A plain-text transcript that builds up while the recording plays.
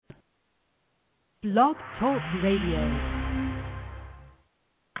Blog Talk Radio.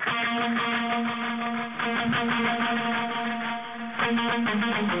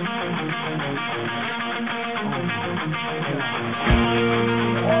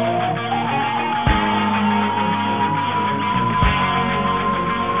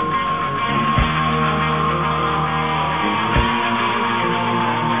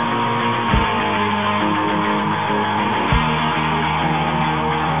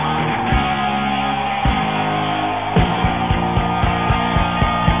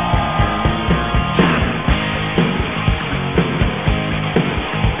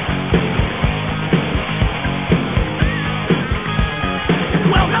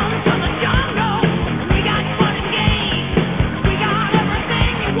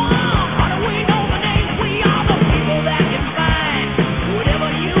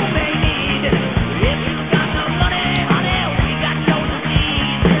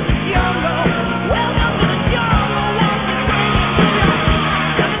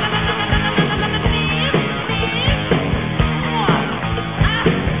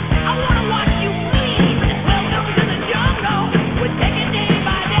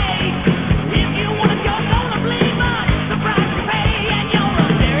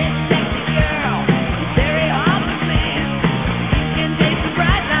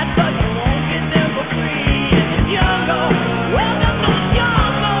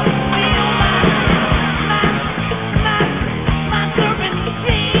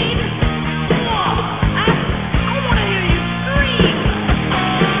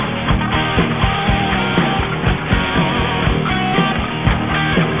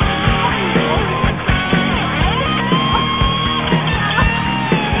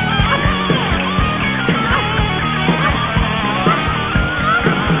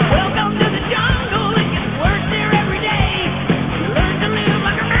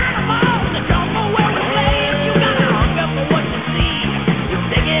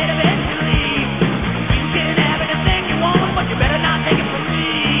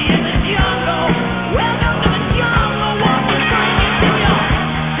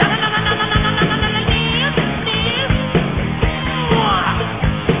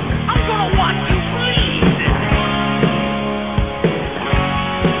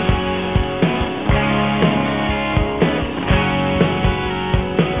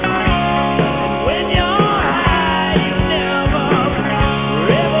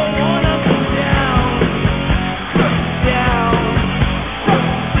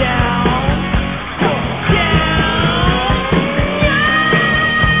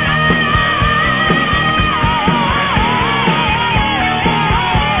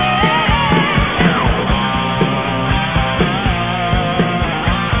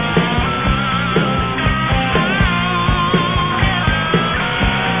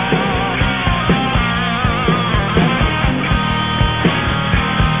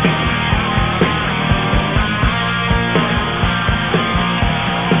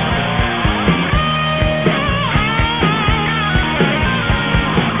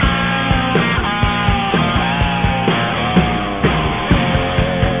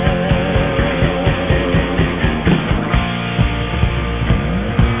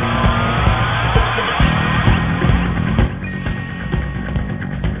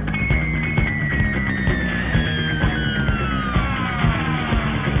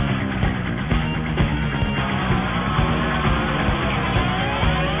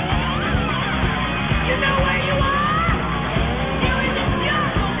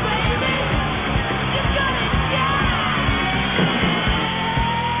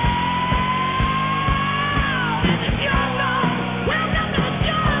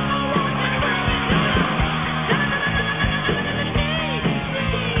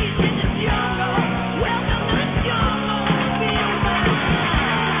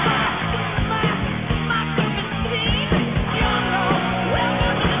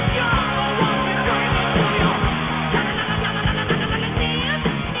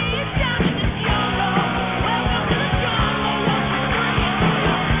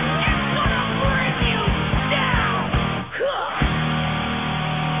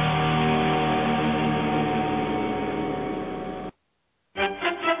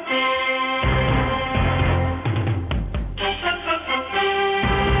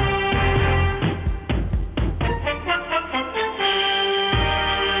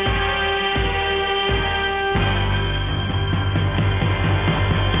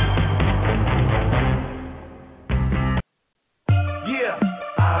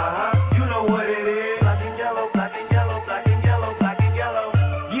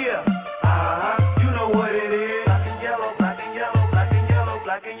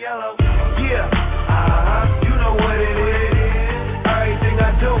 black and yellow, yeah. You know what it is. Everything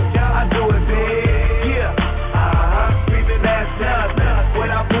I do it big. Yeah. Screaming that's nothing. When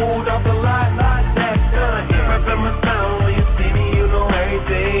I pulled off the lot, that's done. Reppin' my sound when you see me, you know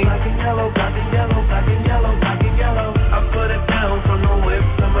everything. Black and yellow, black and yellow, black and yellow, black and yellow. I put it down from the whip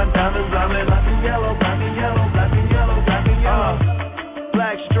to my diamonds. I'm in black and yellow, black and yellow, black and yellow, black and yellow.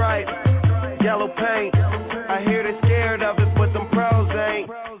 Black stripes, yellow paint. I hear they scared of it, but them pros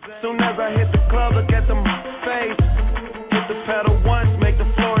ain't. Soon as I hit the club, look at them face. Hit the pedal once, make the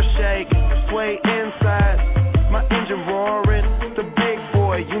floor shake. Sway inside, my engine roaring. The big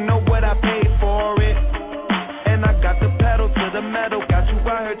boy, you know what I paid for it. And I got the pedal to the metal. Got you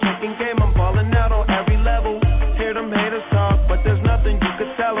out here checking game, I'm balling out on every level. Hear them haters talk, but there's nothing you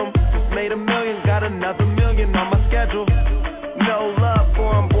could tell them. Just made $1 million, got another $1 million on my schedule. No love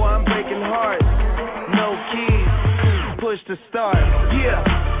for them, boy, I'm breaking hearts. No keys, push to start. Yeah,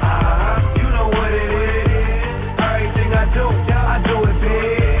 you know what it is. Everything I do it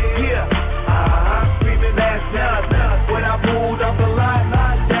big. Yeah, screaming that's nothing. When I pulled off the lot,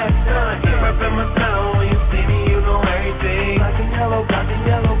 that's done. Reppin' my sound when you see me, you know everything. Black and yellow, black and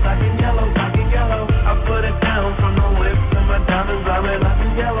yellow, black and yellow, black and yellow. I put it down from the whip to my diamonds. I'm in black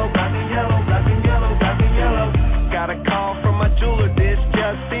and yellow, black and yellow, black and yellow, black and yellow. Got a call from my jeweler, this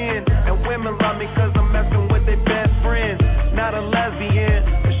just in. And women love me cause I'm messing with their best friends. Not a lesbian,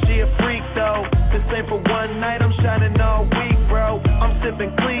 but she a freak though. This ain't for one night, I'm shining all week, bro. I'm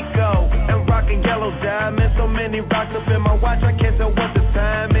sipping Clico and rocking yellow diamonds. So many rocks up in my watch, I can't tell what the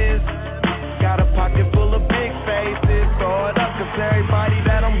time is. Got a pocket full of big faces. Throw it up cause everybody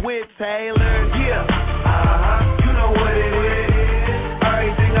that I'm with tailored. Yeah, you know what it is.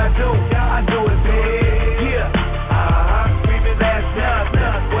 Everything I do it big. Yeah, screaming that's nothing.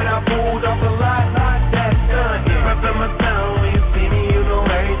 When I pulled off the lot, that's done. Reppin' my sound when you see me, you know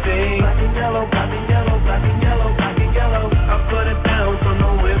everything. Black and yellow, black and yellow, black and yellow, black and yellow. I put it down from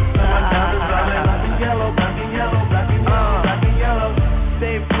the whip to my diamonds. I'm in black and yellow, black and yellow, black and yellow, black and yellow.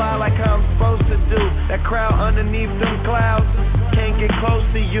 Stay fly like I'm supposed to do. That crowd underneath them clouds can't get close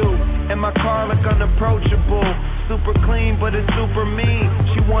to you. And my car look unapproachable. Super clean, but it's super mean.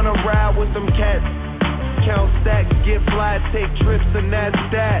 She wanna ride with them cats. Count stacks, get fly, take trips, and that's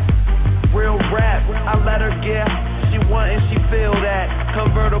that. Real rap, I let her get. She want and she feel that.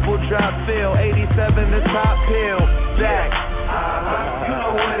 Convertible drop feel, 87 the top pill. Back, you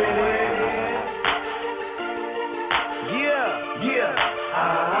know what it is. Yeah,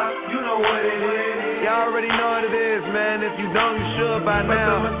 you know what it is. Y'all already know what it is, man. If you don't, you should by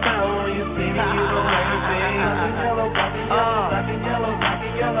now. You see me, you know everything. Black and yellow, black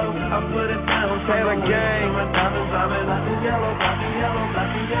and yellow. I put it down, Taylor Gang. My diamonds, I'm in black and yellow, black and yellow,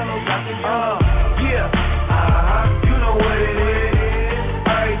 black and yellow, black and yellow. Yeah, you know what it is.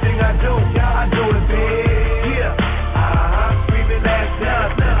 Everything I do it big. Yeah, screaming that's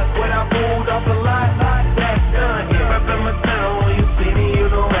nothing. When I pulled off the lot, that's done. Reppin' my sound when you see me, you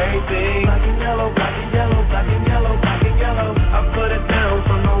know everything. Black and yellow, black and yellow, black and yellow, black and yellow. I put it down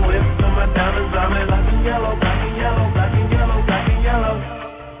from the whip to my diamonds. I'm in black and yellow, black and yellow, black and yellow, black and yellow.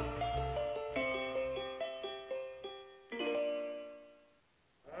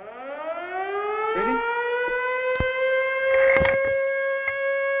 Ready?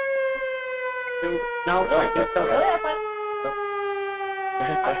 No,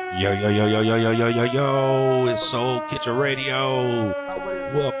 Yo, it's Soul Kitchen Radio.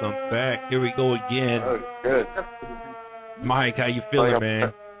 Welcome back. Here we go again. Oh, good. Mike, how you feeling,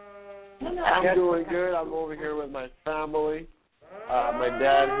 man? I'm doing good. I'm over here with my family. My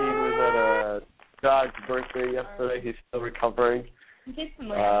dad, he was at a dog's birthday yesterday. He's still recovering.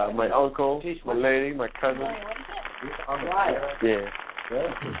 My uncle, my lady, my cousin. Yeah.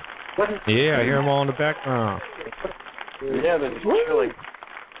 Yeah, I hear them all in the background. Yeah, they're just chilling.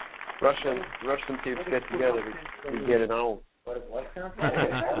 Russian people get together to get it on. What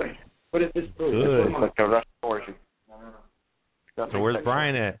is this food? Good. It's like a Russian orgy. So where's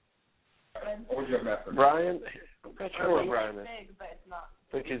Brian at? Brian? I'm not sure where Brian is.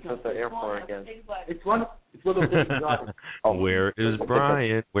 I think he's at the airport again. It's one of those things. Where is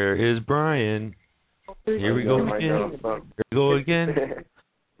Brian? Where is Brian? Here we go again. Here we go again.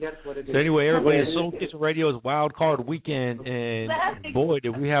 So anyway, everybody, Soul Kitchen Radio is Wild Card Weekend, and boy,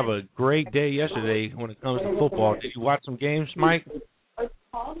 did we have a great day yesterday when it comes to football. Did you watch some games, Mike?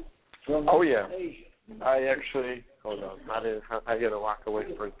 Oh, yeah. I actually, hold on, I got to walk away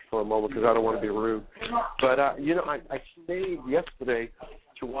for a moment because I don't want to be rude. But, I stayed yesterday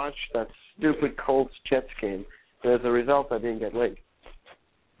to watch that stupid Colts-Jets game, and as a result, I didn't get late.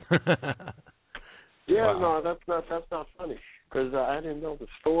 Yeah, wow. No, that's not funny. because I didn't know the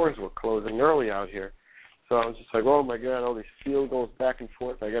stores were closing early out here. So I was just like, oh, my God, all these field goals back and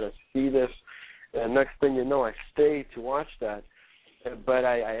forth. I got to see this. And next thing you know, I stayed to watch that. But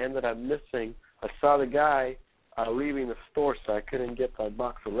I ended up missing. I saw the guy leaving the store, so I couldn't get my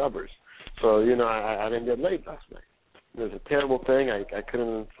box of rubbers. So, you know, I didn't get laid last night. It was a terrible thing. I couldn't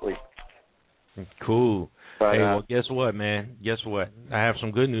even sleep. Cool. But, hey, well, guess what, man? Guess what? I have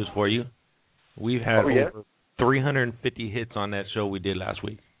some good news for you. We've had over 350 hits on that show we did last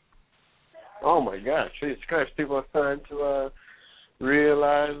week. Oh, my gosh. Jesus Christ. People are starting to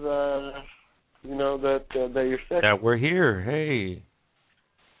realize, you know, that you're sick. That we're here. Hey.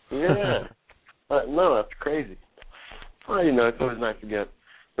 Yeah. No, that's crazy. Well, you know, it's always nice to get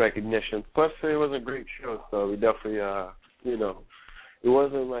recognition. Plus, it was a great show, so we definitely, you know, it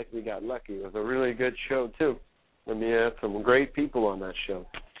wasn't like we got lucky. It was a really good show, too. I mean, had some great people on that show.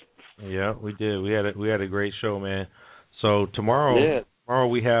 Yeah, we did. We had a great show, man. So tomorrow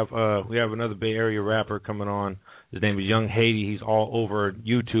we have another Bay Area rapper coming on. His name is Young Haiti. He's all over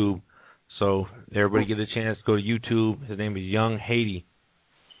YouTube. So everybody get a chance to go to YouTube. His name is Young Haiti.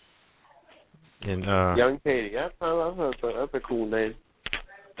 And Young Haiti. That's a cool name.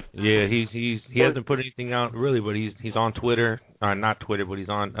 Yeah, he hasn't put anything out really, but he's on Twitter. Not Twitter, but he's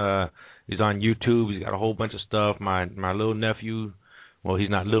on YouTube. He's got a whole bunch of stuff. My little nephew, well, he's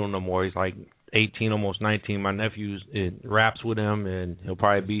not little no more. He's like 18, almost 19. My nephew raps with him, and he'll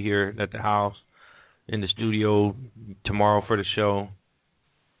probably be here at the house in the studio tomorrow for the show.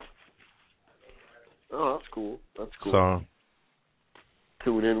 Oh, that's cool. That's cool. So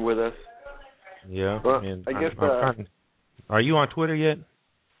tune in with us. Yeah. Well, and I guess. Are you on Twitter yet?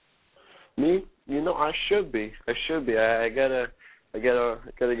 Me? You know, I should be. I gotta get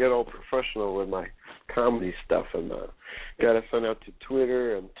all professional with my comedy stuff, and gotta send out to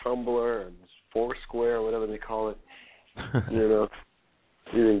Twitter and Tumblr and Foursquare, whatever they call it. You know,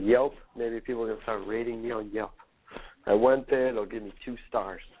 either Yelp. Maybe people are gonna start rating me on Yelp. I went there; they'll give me 2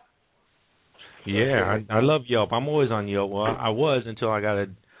 stars. Yeah, I love Yelp. I'm always on Yelp. Well, I was until I got a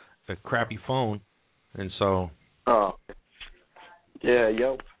crappy phone, and so. Oh. Yeah,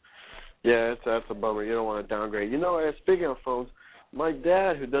 Yelp. Yeah, that's a bummer. You don't want to downgrade. You know, speaking of phones, my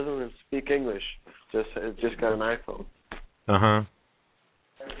dad, who doesn't even speak English, just got an iPhone. Uh-huh.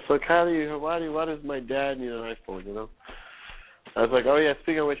 So why does my dad need an iPhone, you know? I was like, oh, yeah,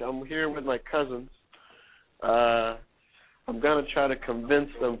 speaking of which, I'm here with my cousins. I'm going to try to convince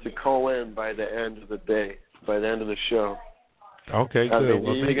them to call in by the end of the day, by the end of the show. Okay, good.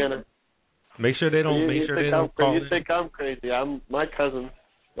 Well, make sure they don't call in. You think I'm crazy. My cousins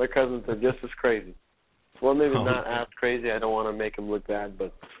are just as crazy. Well, maybe not as crazy. I don't want to make them look bad,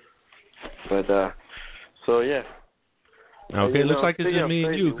 but so yeah. Okay, looks like it's just me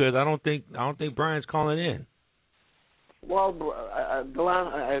and you, because I don't think Brian's calling in. Well,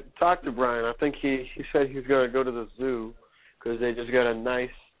 I talked to Brian. I think he said he's going to go to the zoo because they just got a nice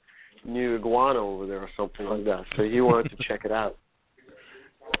new iguana over there or something like that. So he wanted to check it out.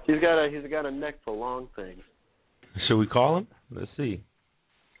 He's got a neck for long things. Should we call him? Let's see.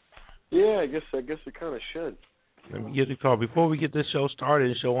 Yeah, I guess we kind of should. Let me get the call before we get this show started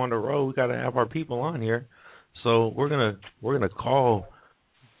and show on the road. We got to have our people on here, so we're gonna call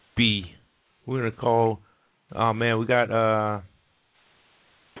B. We're gonna call. Oh man, we got.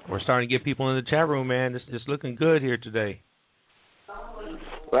 We're starting to get people in the chat room, man. It's looking good here today.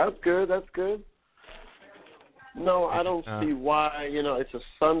 That's good. That's good. No, I don't see why. You know, it's a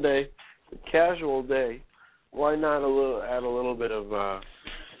Sunday, a casual day. Why not add a little bit of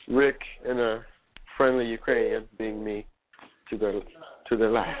Rick and a friendly Ukrainian, being me, to their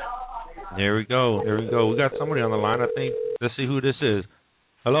life. There we go. We got somebody on the line, I think. Let's see who this is.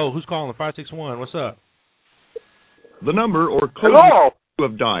 Hello, who's calling? 561. What's up? The number or code you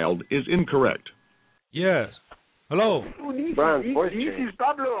have dialed is incorrect. Yes. Hello. This is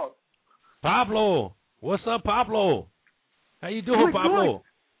Pablo. Pablo. What's up, Pablo? How you doing, Pablo? Good.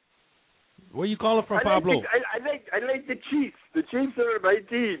 Where you calling from, Pablo? I like the Chiefs. The Chiefs are my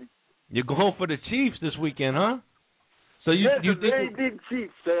team. You're going for the Chiefs this weekend, huh? So you think very big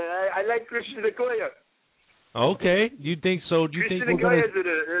Chiefs. I like Christian Okoye. Okay. You think so? Do you think we're going to? Christian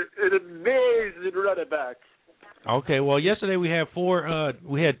Okoye is an amazing running back. Okay. Well, yesterday we had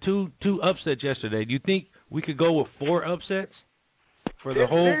two upsets yesterday. Do you think we could go with 4 upsets for the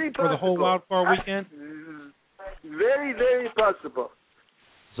whole wild card weekend? Very, very possible.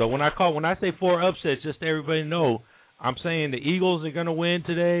 So when I say 4 upsets, just to everybody know, I'm saying the Eagles are going to win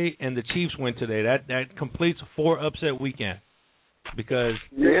today and the Chiefs win today. That completes a 4 upset weekend. Because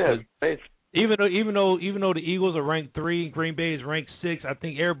even though the Eagles are ranked 3, Green Bay is ranked 6, I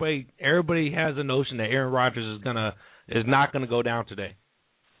think everybody has a notion that Aaron Rodgers is going to is not going to go down today.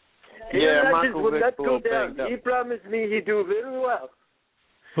 Aaron Yeah, Rodgers Michael will Vick not go will down. bang up. He promised me he'd do very well.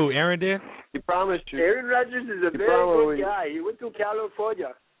 Who, Aaron did? He promised you. Aaron Rodgers is a He very probably- good guy. He went to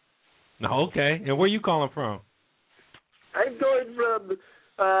California. No, okay. And where you calling from? I'm going from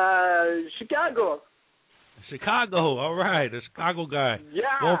Chicago. Chicago. All right, a Chicago guy.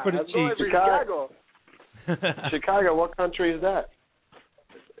 Yeah, Going for the I'm going Chiefs. for Chicago. Chicago, what country is that?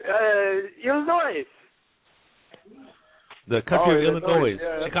 Illinois. The country of Illinois. Illinois.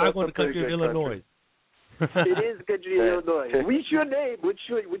 Yeah, Chicago and the that's a country of pretty good Illinois. It is country of Illinois. What's your name?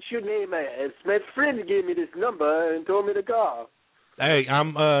 What's your name? My friend gave me this number and told me to call. Hey,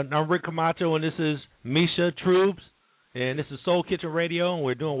 I'm Rick Camacho, and this is Misha Troops, and this is Soul Kitchen Radio, and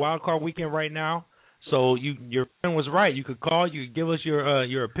we're doing Wild Card Weekend right now. So your friend was right. You could call. You could give us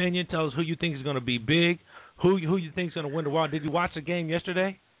your opinion. Tell us who you think is going to be big. Who you think is going to win the Wild. Did you watch the game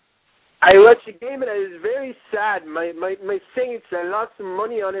yesterday? I watched the game and I was very sad. My Saints, I lost some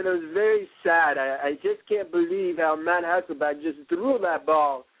money on it. I was very sad. I just can't believe how Matt Hasselbeck just threw that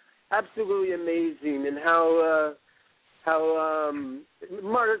ball. Absolutely amazing. And how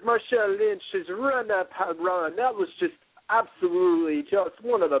Marshawn Lynch just run that run. That was just absolutely just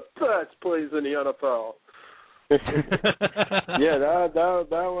one of the best plays in the NFL. Yeah, that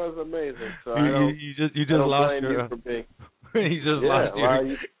was amazing. So you just lost your.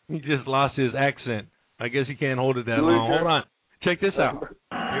 He just lost his accent. I guess he can't hold it that long. Hold on. Check this out.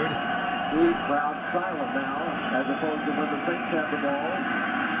 Here it is. Crowd silent now, as opposed to when the Saints have the ball.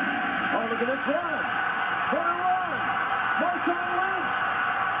 Oh, look at this run! What a run! Marshawn Lynch!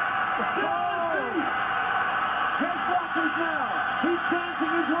 Ten blockers now. He's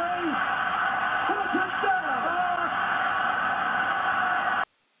dancing his way. For a touchdown!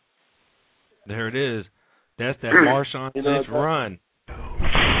 There it is. That's that Marshawn Lynch run.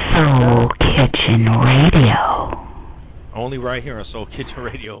 Soul Kitchen Radio. Only right here on Soul Kitchen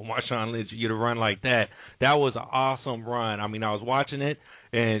Radio, Marshawn Lynch, you to run like that. That was an awesome run. I mean, I was watching it,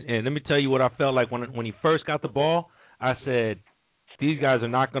 and let me tell you what I felt like when he first got the ball. I said, these guys are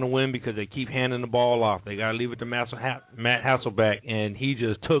not going to win because they keep handing the ball off. They got to leave it to Matt Hasselbeck, and he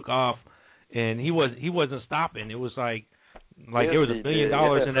just took off, and he wasn't stopping. It was like there was $1 million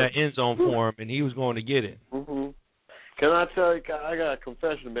in that end zone for him, and he was going to get it. Mm-hmm. Can I tell you? I got a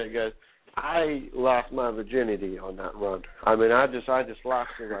confession to make, guys. I lost my virginity on that run. I mean, I just lost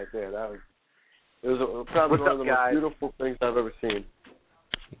it right there. It was probably one of the most beautiful things I've ever seen.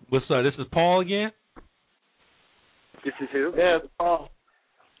 What's up? This is Paul again? This is who? Yeah, it's Paul.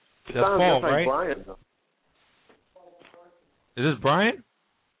 That's Paul, right? Brian, though. Is this Brian?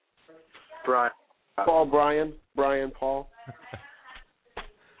 Brian. Paul.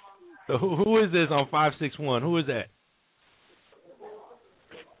 So who is this on 561? Who is that?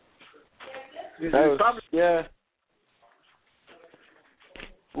 Yeah.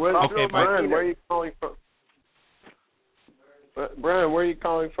 Okay, Brian, where are you calling from? Brian, where are you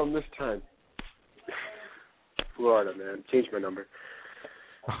calling from this time? Florida, man. Changed my number.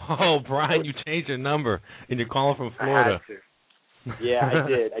 Oh, Brian, you changed your number, and you're calling from Florida. I had to. Yeah,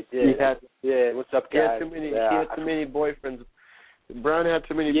 I did. Yeah, what's up, guys? He had too many boyfriends. Brian had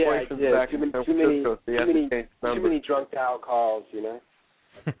too many boyfriends back in San Francisco, so he had to change his number. Too many drunk dial calls, you know?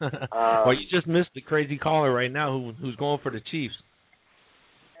 Well, you just missed the crazy caller right now who's going for the Chiefs.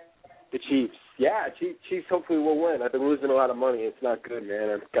 The Chiefs. Yeah, Chiefs hopefully will win. I've been losing a lot of money. It's not good,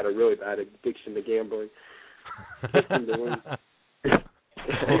 man. I've got a really bad addiction to gambling. Addiction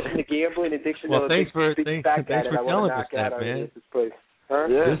to gambling, addiction to thanks for telling us that, man. This place. Huh?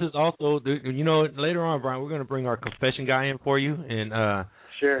 Yeah. This is also, later on, Brian, we're going to bring our confession guy in for you, and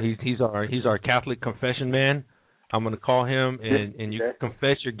sure. He's our Catholic confession man. I'm going to call him, and you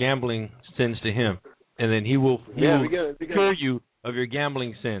confess your gambling sins to him, and then he will cure you of your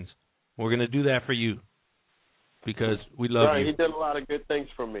gambling sins. We're going to do that for you because we love you. He did a lot of good things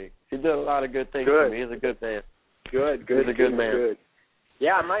for me. He's a good man. Good. He's a good man. Good.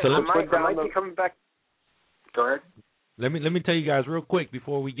 Yeah, I might be coming back. Go ahead. Let me tell you guys real quick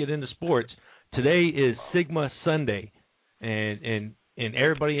before we get into sports. Today is Sigma Sunday, and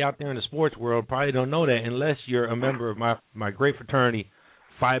everybody out there in the sports world probably don't know that unless you're a member of my great fraternity,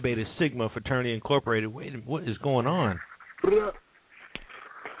 Phi Beta Sigma Fraternity Incorporated. Wait, what is going on?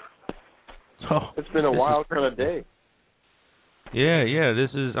 It's been a wild kind of day. Yeah. This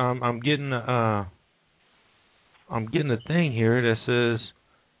is I'm getting a thing here that says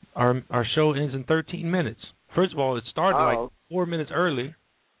our show ends in 13 minutes. First of all, it started like 4 minutes early,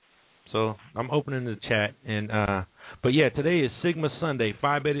 so I'm opening the chat. But yeah, today is Sigma Sunday,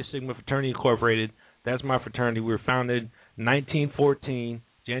 Phi Beta Sigma Fraternity Incorporated. That's my fraternity. We were founded 1914,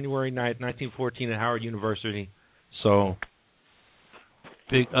 January 9th, 1914 at Howard University. So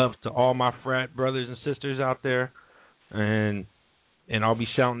big ups to all my frat brothers and sisters out there, and I'll be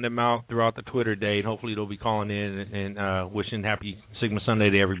shouting them out throughout the Twitter day, and hopefully they'll be calling in and wishing happy Sigma Sunday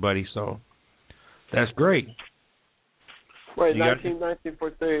to everybody. So that's great. Wait,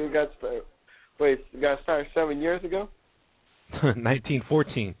 1914, you got started 7 years ago?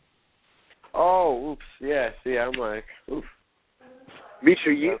 1914. Oh, oops. Yeah, see, I'm like, oof. Misha,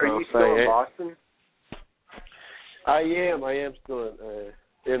 are you still in Boston? I am still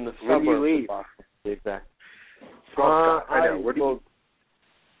in the When suburbs do you leave? of Boston. Exactly. I know. Where do you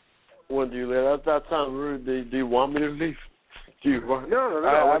When do you leave? That sounds rude. Do you want me to leave?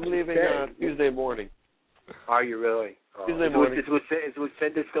 No. I'm leaving Tuesday morning. Are you really? Oh. Tuesday morning. Is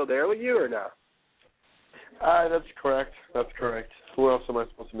Lucinda still there with you or no? That's correct. Who else am I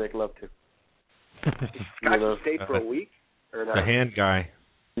supposed to make love to? Scott, you stayed for a week or not? The hand guy.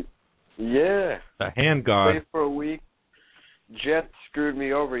 Yeah. The hand god. Stayed for a week. Jets screwed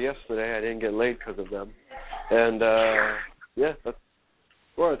me over yesterday. I didn't get laid because of them. And,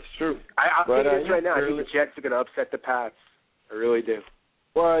 it's true. I'll tell you this right now. I think the Jets are going to upset the Pats. I really do.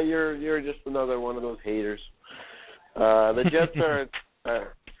 Well, you're just another one of those haters. The Jets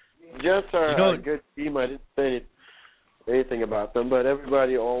are a good team. I didn't say anything about them, but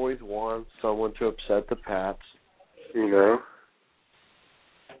everybody always wants someone to upset the Pats. You know.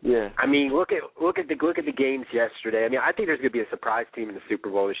 Yeah. I mean, look at the games yesterday. I mean, I think there's going to be a surprise team in the Super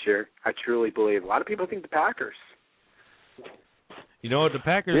Bowl this year. I truly believe. A lot of people think the Packers. You know, the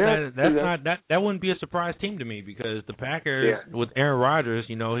Packers. That wouldn't be a surprise team to me because the Packers with Aaron Rodgers.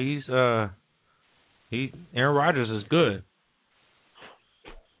 You know, Aaron Rodgers is good.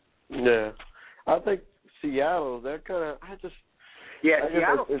 Yeah, I think Seattle. They're kind of.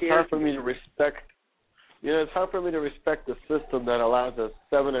 Seattle. It's hard for me to respect. It's hard for me to respect the system that allows a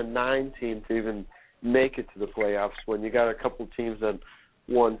 7-9 team to even make it to the playoffs when you got a couple teams that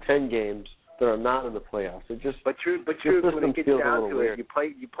won 10 games that are not in the playoffs. But true. When it gets down to it, you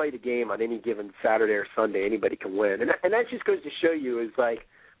play the game on any given Saturday or Sunday. Anybody can win, and that just goes to show you is like,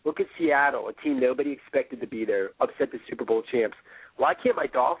 look at Seattle, a team nobody expected to be there, upset the Super Bowl champs. Why can't my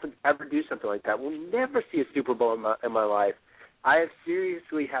Dolphins ever do something like that? We'll never see a Super Bowl in my life. I have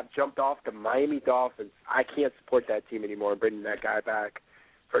seriously jumped off the Miami Dolphins. I can't support that team anymore, bringing that guy back.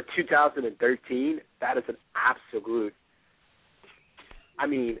 For 2013, that is an absolute. I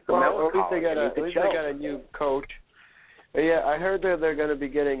mean, at least they got a new coach. Yeah, I heard that they're going to be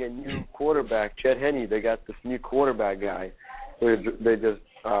getting a new quarterback, Chet Henne. They got this new quarterback guy. They just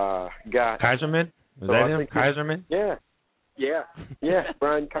got Kaiserman. Is that him? Kaiserman? Yeah. Yeah,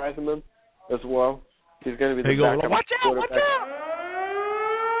 Brian Kaiserman as well. He's going to be the backup Watch out!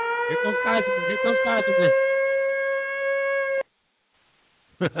 Here comes Kaiserman.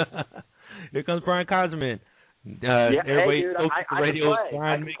 Here comes Brian Kaiserman. Everybody, dude, I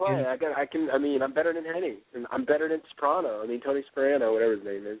can play. I mean, I'm better than Henne. I'm better than Soprano. I mean, Tony Soprano, whatever his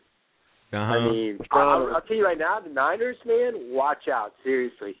name is. I mean, I'll tell you right now, the Niners, man, watch out.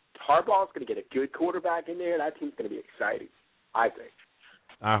 Seriously. Harbaugh's going to get a good quarterback in there. That team's going to be exciting, I think.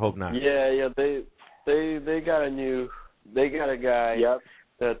 I hope not. Yeah, they got a guy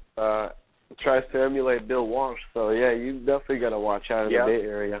that tries to emulate Bill Walsh. So yeah, you definitely got to watch out in the Bay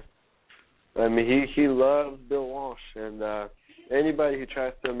Area. I mean, he loves Bill Walsh, and anybody who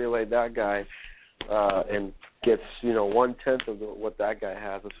tries to emulate that guy and gets 1/10 of what that guy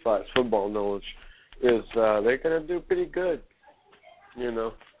has as far as football knowledge is they're gonna do pretty good.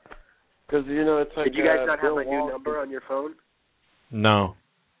 Because it's like. Did you guys not Bill have my Walsh new number on your phone? No.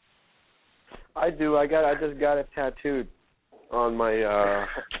 I do. I just got it tattooed on my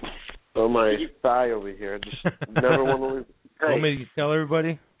thigh over here. Just never want to lose. Want me to tell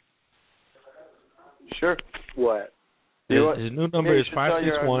everybody? Sure. What? His new number is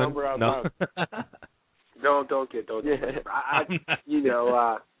 561. No. Don't get. I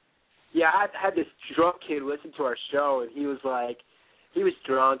had this drunk kid listen to our show, and he was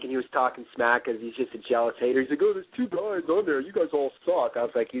drunk and he was talking smack because he's just a jealous hater. He's like, "Oh, there's two guys on there. You guys all suck." I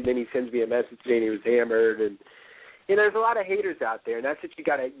was like, then he sends me a message saying he was hammered, and there's a lot of haters out there, and that's what you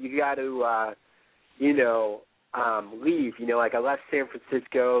got to leave. Like I left San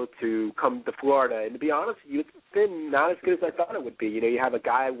Francisco to come to Florida, and to be honest with you, it's been not as good as I thought it would be. You have a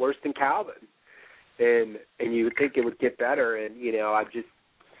guy worse than Calvin, and you would think it would get better, and I just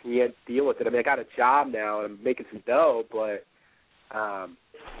can't deal with it. I mean, I got a job now, and I'm making some dough, but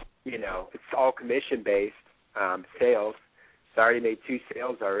it's all commission based sales. So I already made 2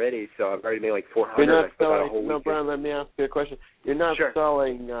 sales already, so I've already made like $400. You're not selling. No, Brian, let me ask you a question. You're not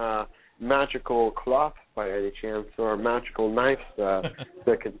selling magical cloth by any chance, or magical knives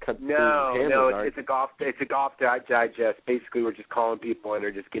that can cut through the No, it's a golf digest. Basically, we're just calling people and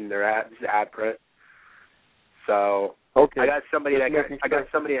they're just getting their ad print. So okay. I got somebody that has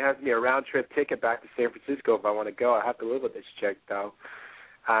me a round trip ticket back to San Francisco if I want to go. I have to live with this chick though,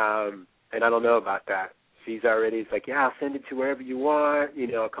 and I don't know about that. He's like, yeah, I'll send it to wherever you want.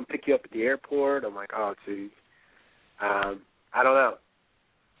 I'll come pick you up at the airport. I'm like, oh, geez. I don't know.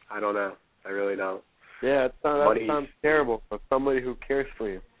 I really don't. Yeah, that sounds terrible for somebody who cares for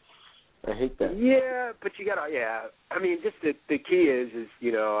you. I hate that. Yeah, but you gotta. Yeah, I mean, just the key is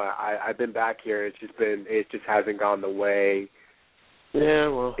I've been back here. It just hasn't gone the way. Yeah,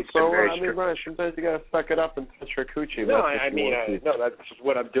 well, it's Brian, sometimes you gotta suck it up and touch her coochie. No, that's just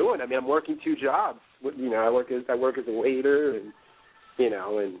what I'm doing. I mean, I'm working 2 jobs. I work as a waiter and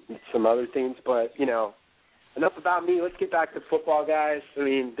and some other things. But enough about me. Let's get back to football, guys. I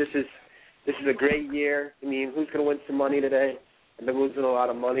mean, this is a great year. I mean, who's gonna win some money today? I've been losing a lot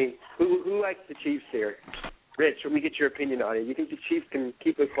of money. Who likes the Chiefs here? Rich, let me get your opinion on it. You think the Chiefs can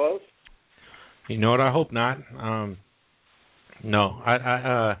keep it close? You know what? I hope not. No,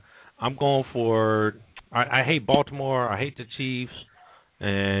 I'm going for. I hate Baltimore. I hate the Chiefs,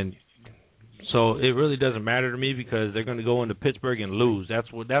 and so it really doesn't matter to me because they're going to go into Pittsburgh and lose.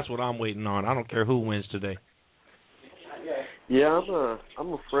 That's what I'm waiting on. I don't care who wins today. Yeah,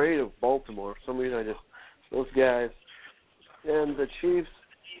 I'm afraid of Baltimore. For some reason, those guys and the Chiefs.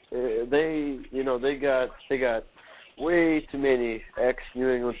 They got way too many ex-New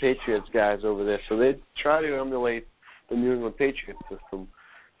England Patriots guys over there, so they try to emulate the New England Patriots system.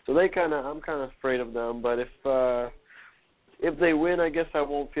 So I'm kind of afraid of them. But if they win, I guess I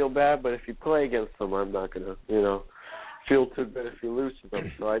won't feel bad. But if you play against them, I'm not gonna, feel too good if you lose to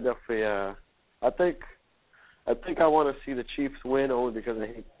them. So I definitely, I think I want to see the Chiefs win only because I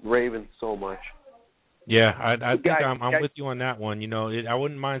hate Ravens so much. Yeah, I think I'm with you on that one. I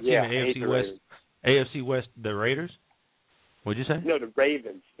wouldn't mind seeing the AFC West, the Raiders. What'd you say? No, the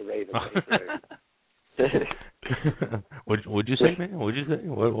Ravens. The Ravens. What'd you say, man? What'd you say?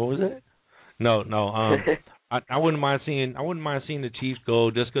 What was that? No. I wouldn't mind seeing the Chiefs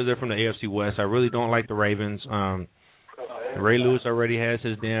go just because they're from the AFC West. I really don't like the Ravens. Ray Lewis already has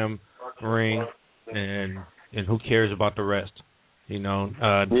his damn ring, and who cares about the rest?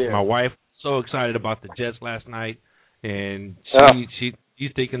 My wife was so excited about the Jets last night, and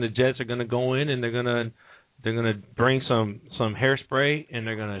she's thinking the Jets are gonna go in and they're gonna bring some hairspray and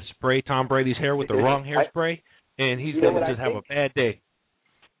they're gonna spray Tom Brady's hair with the wrong hairspray, and he's gonna just have a bad day.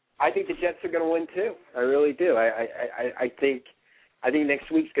 I think the Jets are gonna win too. I really do. I think next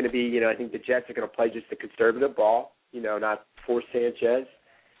week's gonna be. I think the Jets are gonna play just a conservative ball. Not force Sanchez,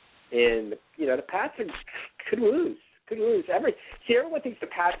 and the Pats could lose. Everyone thinks the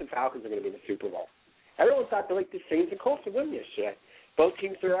Pats and Falcons are gonna be in the Super Bowl. Everyone thought the Saints and Colts would win this shit. Both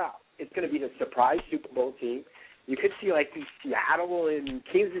teams are out. It's going to be the surprise Super Bowl team. You could see Seattle and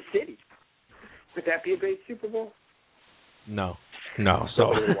Kansas City. Would that be a great Super Bowl? No.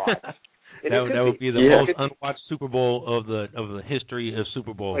 So that would be the most unwatched Super Bowl of the history of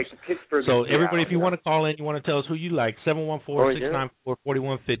Super Bowls. Like Pittsburgh. So everybody, if you want to call in, you want to tell us who you like,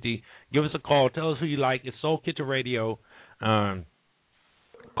 714-694-4150. Give us a call. Tell us who you like. It's Soul Kitchen Radio.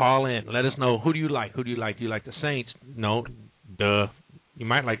 Call in. Let us know, who do you like? Do you like the Saints? No. Duh. You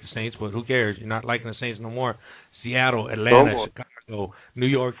might like the Saints, but who cares? You're not liking the Saints no more. Seattle, Atlanta, Chicago, New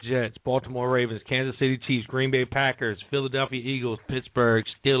York Jets, Baltimore Ravens, Kansas City Chiefs, Green Bay Packers, Philadelphia Eagles, Pittsburgh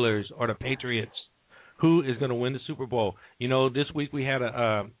Steelers, or the Patriots. Who is going to win the Super Bowl? This week we had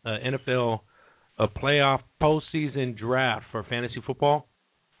a NFL playoff postseason draft for fantasy football.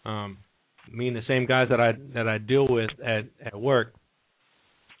 Me and the same guys that I deal with at work.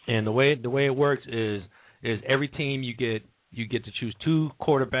 And the way it works is every team you get to choose 2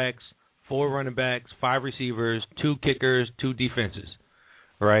 quarterbacks, 4 running backs, 5 receivers, 2 kickers, 2 defenses,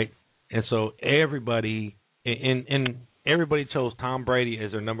 right? And so everybody chose Tom Brady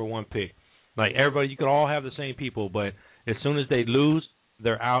as their number 1 pick. Like everybody, you could all have the same people, but as soon as they lose,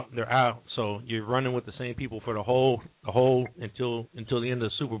 they're out. So you're running with the same people for the whole until the end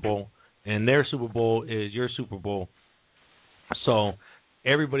of the Super Bowl, and their Super Bowl is your Super Bowl. So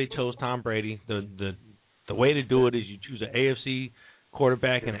everybody chose Tom Brady. The way to do it is you choose an AFC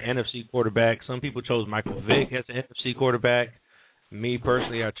quarterback and an NFC quarterback. Some people chose Michael Vick as an NFC quarterback. Me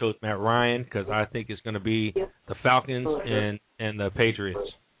personally, I chose Matt Ryan because I think it's going to be the Falcons and the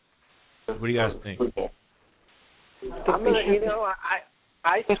Patriots. What do you guys think?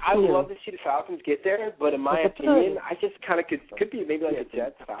 I would love to see the Falcons get there, but in my opinion, I just kind of could be maybe like the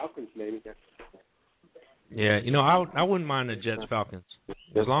Jets, Falcons maybe. Yeah, I wouldn't mind the Jets Falcons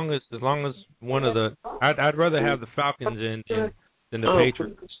as long as one of the I'd rather have the Falcons than the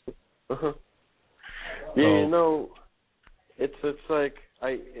Patriots. Uh-huh. Yeah, it's like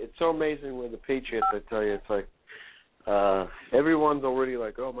it's so amazing with the Patriots. I tell you, it's like everyone's already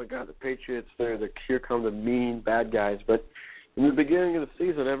like, oh my God, the Patriots, here come the mean bad guys. But in the beginning of the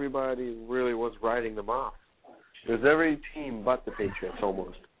season, everybody really was writing them off. There's every team but the Patriots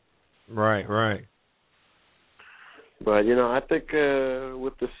almost. Right. But I think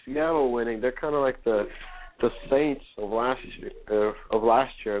with the Seattle winning, they're kind of like the Saints of last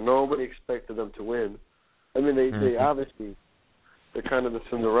year. Nobody expected them to win. I mean, they obviously they're kind of the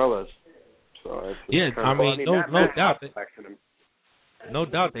Cinderellas. So it's no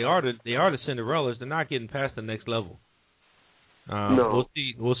doubt they are the Cinderellas. They're not getting past the next level. No.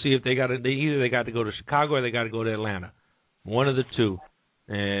 We'll see if they got to go to Chicago or they got to go to Atlanta, one of the two,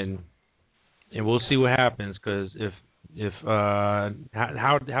 and we'll see what happens. Because if how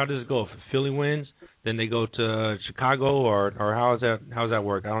does it go? If Philly wins, then they go to Chicago, or how's that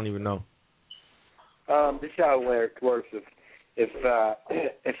work? I don't even know. This is how it works. If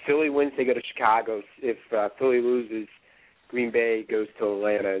Philly wins, they go to Chicago. If Philly loses, Green Bay goes to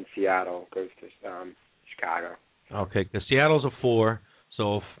Atlanta, and Seattle goes to Chicago. Okay, because Seattle's a 4,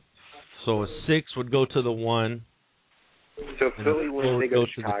 so a 6 would go to the 1. So if Philly wins, they go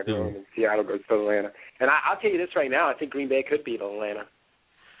to Chicago, and Seattle goes to Atlanta. And I'll tell you this right now, I think Green Bay could beat Atlanta.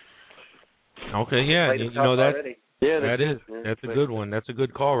 Okay, yeah, that's a good one. That's a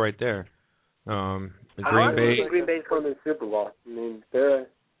good call right there. Green Bay's going to the Super Bowl. I mean,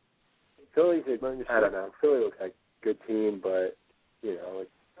 Philly's I don't know. Philly looks like a good team, but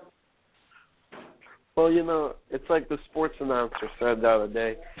Well, it's like the sports announcer said the other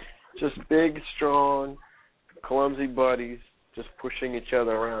day. Just big, strong, clumsy buddies just pushing each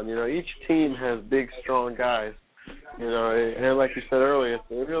other around. Each team has big, strong guys. And like you said earlier,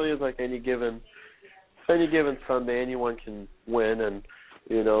 it really is like any given Sunday, anyone can win. And,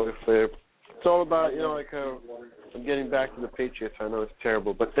 it's all about, I'm getting back to the Patriots. I know it's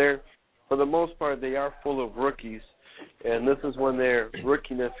terrible. But for the most part, they are full of rookies. And this is when their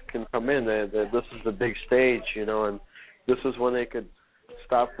rookiness can come in. This is the big stage, and this is when they could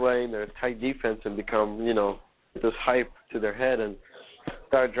stop playing their tight defense and become, this hype to their head and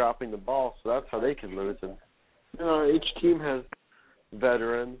start dropping the ball. So that's how they can lose. And each team has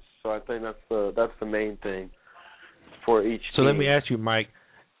veterans, so I think that's the main thing for each team. So let me ask you, Mike,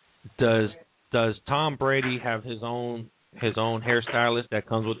 does Tom Brady have his own hairstylist that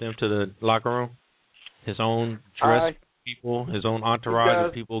comes with him to the locker room? His own dress people, his own entourage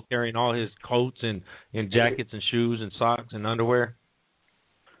of people carrying all his coats and jackets and shoes and socks and underwear?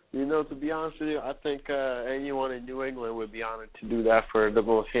 To be honest with you, I think anyone in New England would be honored to do that for the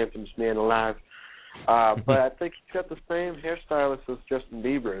most handsomest man alive. But I think he's got the same hairstylist as Justin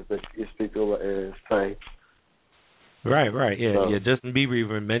Bieber, that these people is saying. Right, yeah. So, yeah, Justin Bieber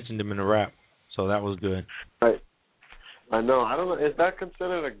even mentioned him in the rap, so that was good. Right. I know. I don't know. Is that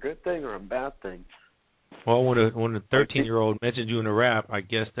considered a good thing or a bad thing? Well, when a 13-year-old mentions you in a rap, I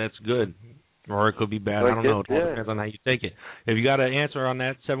guess that's good, or it could be bad. I don't know. It all depends on how you take it. If you got an answer on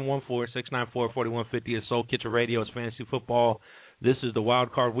that, 714-694-4150 is Soul Kitchen Radio. It's fantasy football. This is the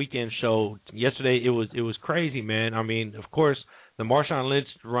Wild Card Weekend show. Yesterday it was crazy, man. I mean, of course, the Marshawn Lynch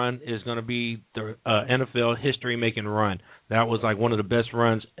run is going to be the NFL history-making run. That was like one of the best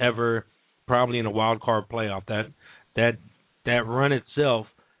runs ever, probably in a wild card playoff. That run itself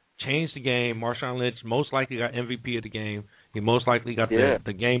changed the game. Marshawn Lynch most likely got MVP of the game. He most likely got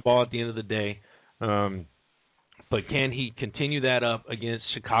the game ball at the end of the day. But can he continue that up against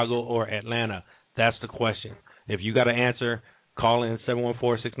Chicago or Atlanta? That's the question. If you got an answer, call in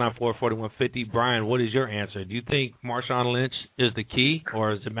 714-694-4150. Brian, what is your answer? Do you think Marshawn Lynch is the key,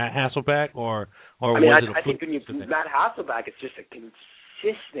 or is it Matt Hasselbeck, or was it a I think when you Matt Hasselbeck, it's just a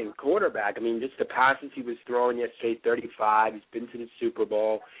consistent quarterback. I mean, just the passes he was throwing yesterday, 35. He's been to the Super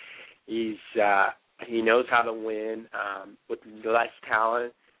Bowl. He knows how to win with less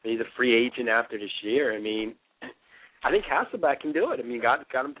talent. He's a free agent after this year. I mean, I think Hasselbeck can do it. I mean, got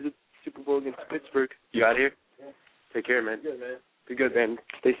him to the Super Bowl against Pittsburgh. You out here? Take care, man. Good, man. Be good, man.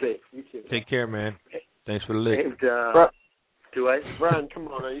 Stay safe. You too. Take care, man. Thanks for the lick. And, do I? Brian, come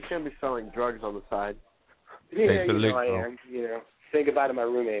on. You can't be selling drugs on the side. Thanks for the lick, I am. Say goodbye to my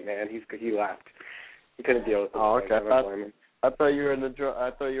roommate, man. He left. He couldn't deal with it. Oh, okay. I thought you were in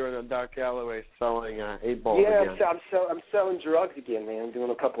a dark alleyway selling 8-balls again. Yeah, I'm selling drugs again, man. I'm doing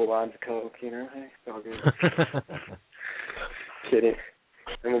a couple of lines of coke, Hey, it's all good. Kidding.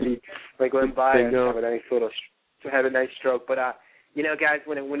 I'm gonna be like going by and have a nice stroke. But You know, guys,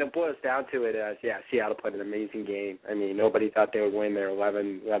 when it boils down to it, Seattle played an amazing game. I mean, nobody thought they would win. They're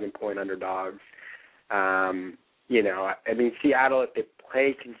 11-point underdogs. You know, I mean, Seattle, if they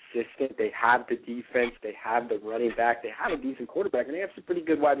play consistent, they have the defense, they have the running back, they have a decent quarterback, and they have some pretty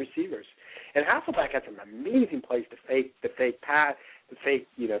good wide receivers. And Hasselbeck had some amazing plays to fake pass, fake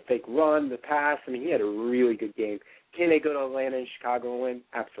run, the pass. I mean, he had a really good game. Can they go to Atlanta and Chicago and win?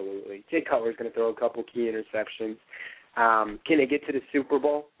 Absolutely. Jay Cutler's going to throw a couple key interceptions. Can they get to the Super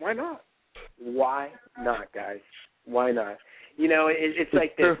Bowl? Why not? Why not, guys? Why not? You know, it's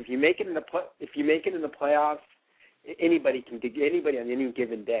like this. If you make it in the playoffs, anybody can get anybody on any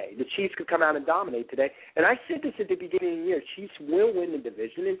given day. The Chiefs could come out and dominate today. And I said this at the beginning of the year. Chiefs will win the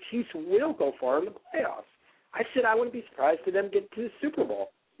division, and Chiefs will go far in the playoffs. I said I wouldn't be surprised to them get to the Super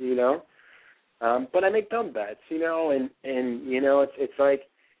Bowl. You know, but I make dumb bets. You know, and you know it's like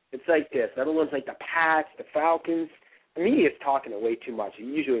this. Everyone's like the Pats, the Falcons. The media's talking it way too much. It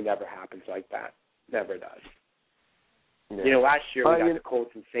usually never happens like that. Never does. Yeah. You know, last year we got the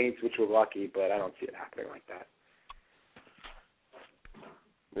Colts and Saints, which were lucky, but I don't see it happening like that.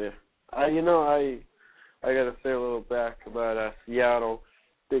 Yeah. I got to say a little back about Seattle.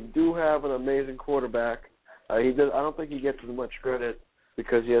 They do have an amazing quarterback. I don't think he gets as much credit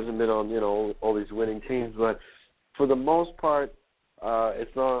because he hasn't been on, all these winning teams. But for the most part,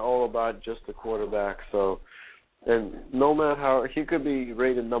 it's not all about just the quarterback. So, and no matter how he could be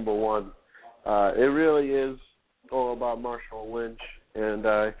rated number one, it really is all about Marshall Lynch. And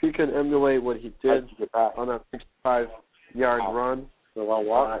if he can emulate what he did on that 65-yard run in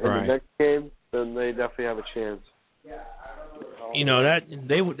the next game, then they definitely have a chance. You know that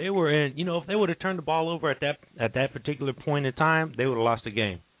they were in. You know, if they would have turned the ball over at that particular point in time, they would have lost the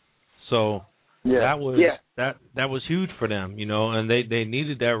game. So that was huge for them. You know, and they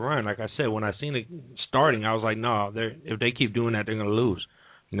needed that run. Like I said, when I seen it starting, I was like, no, if they keep doing that, they're going to lose.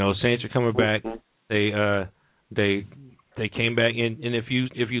 You know, Saints are coming back. They came back in, and if you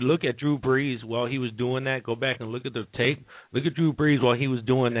look at Drew Brees while he was doing that, go back and look at the tape. Look at Drew Brees while he was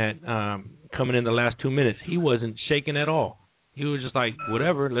doing that, coming in the last 2 minutes. He wasn't shaking at all. He was just like,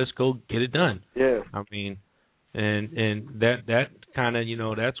 whatever, let's go get it done. Yeah. I mean, and that kind of,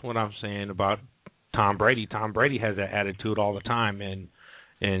 that's what I'm saying about Tom Brady. Tom Brady has that attitude all the time, and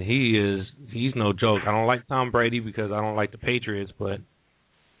he's no joke. I don't like Tom Brady because I don't like the Patriots, but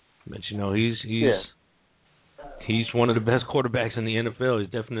he's one of the best quarterbacks in the NFL. He's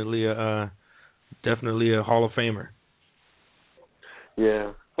definitely a Hall of Famer.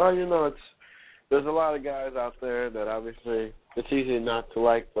 Yeah. Well, there's a lot of guys out there that obviously it's easy not to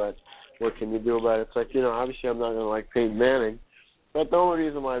like, but what can you do about it? It's like, obviously I'm not going to like Peyton Manning, but the only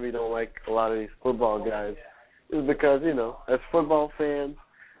reason why we don't like a lot of these football guys is because, as football fans,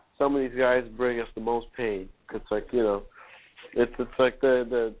 some of these guys bring us the most pain. It's like, it's like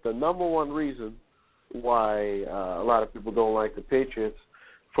the number one reason why a lot of people don't like the Patriots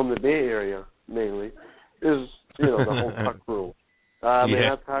from the Bay Area mainly is, the whole tuck rule.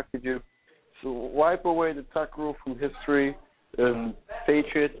 How could you wipe away the tuck rule from history? And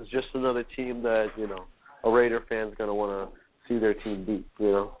Patriots is just another team that, a Raider fan's going to want to see their team beat,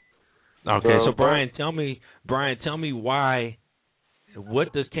 Okay, so Brian, tell me why.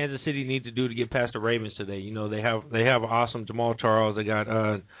 What does Kansas City need to do to get past the Ravens today? They have awesome Jamal Charles. They got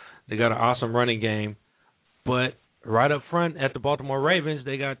an awesome running game, but right up front at the Baltimore Ravens,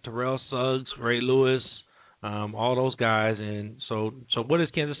 they got Terrell Suggs, Ray Lewis, all those guys. And so what does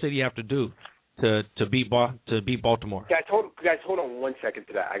Kansas City have to do to beat Baltimore? Guys, hold on 1 second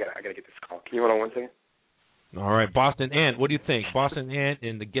to that. I gotta get this call. Can you hold on 1 second? All right, Boston Ant, what do you think? Boston Ant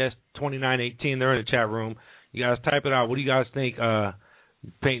and the guest 2918, they're in the chat room. You guys type it out. What do you guys think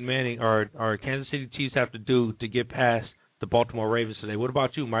Peyton Manning or Kansas City Chiefs have to do to get past the Baltimore Ravens today? What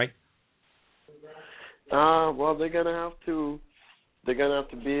about you, Mike? Well, they're gonna have to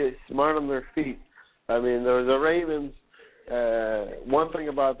be smart on their feet. I mean, the Ravens. One thing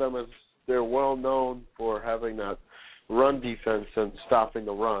about them is they're well known for having that run defense and stopping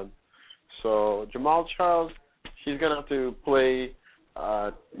the run. So Jamal Charles, he's gonna have to play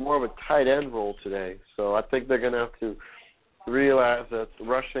more of a tight end role today. So I think they're gonna have to realize that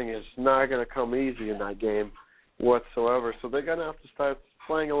rushing is not gonna come easy in that game whatsoever. So they're gonna have to start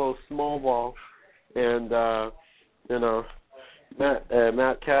playing a little small ball. And Matt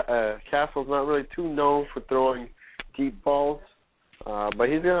Castle's not really too known for throwing deep balls, but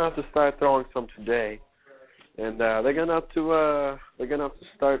he's gonna have to start throwing some today. And they're gonna have to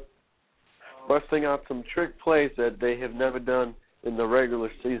start busting out some trick plays that they have never done in the regular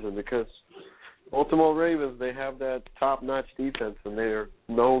season, because Baltimore Ravens, they have that top-notch defense, and they're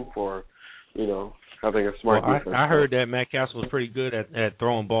known for, I think a smart defense. I heard that Matt Castle was pretty good at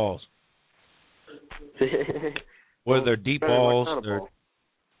throwing balls. Whether they're deep balls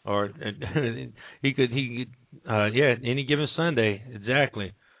or he could any given Sunday,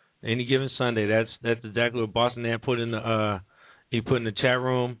 exactly. Any given Sunday. That's exactly what Boston Nat put in the chat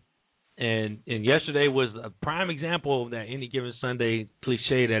room. And yesterday was a prime example of that any given Sunday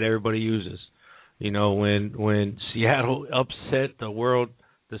cliche that everybody uses. You know, when Seattle upset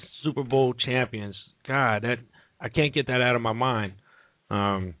the Super Bowl champions. God, I can't get that out of my mind.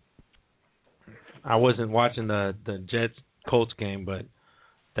 I wasn't watching the Jets Colts game, but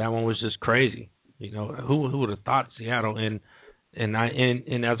that one was just crazy. You know, who would have thought Seattle and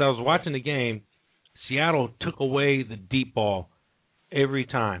as I was watching the game, Seattle took away the deep ball every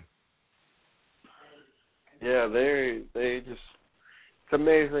time. Yeah, they just, it's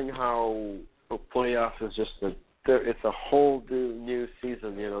amazing how the playoffs is just it's a whole new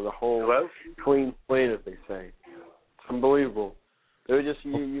season, you know, the whole clean slate, as they say. It's unbelievable. They're just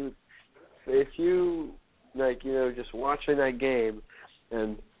if you just watching that game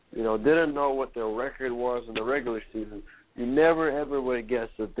and didn't know what their record was in the regular season, you never ever would have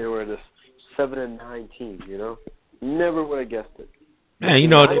guessed that they were this 7-9 team. You know, never would have guessed it. Yeah,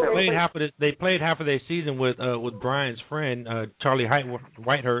 they played half of their season with Brian's friend Charlie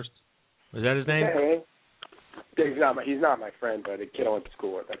Whitehurst. Was that his name? Yeah, he's not my friend, but a kid I went to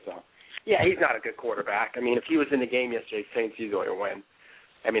school with. That's all. Yeah, he's not a good quarterback. I mean, if he was in the game yesterday, Saints usually win.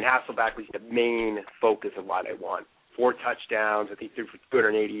 I mean, Hasselbeck was the main focus of why they won. 4 touchdowns. I think he threw for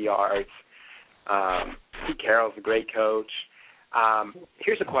 280 yards. Pete Carroll's a great coach.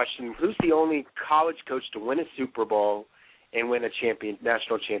 Here's a question: who's the only college coach to win a Super Bowl and win a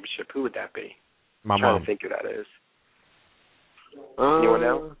national championship? Who would that be? My I'm mom. trying to think who that is. Anyone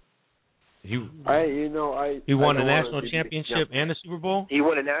know? He won a national championship and a Super Bowl? He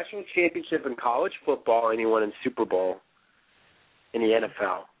won a national championship in college football, and he won a Super Bowl in the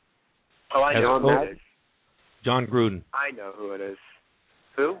NFL. Oh, I know who it is. John Gruden. I know who it is.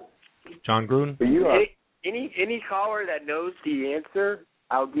 Who? John Gruden? Any caller that knows the answer,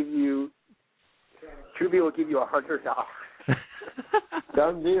 I'll give you, Truby will give you $100.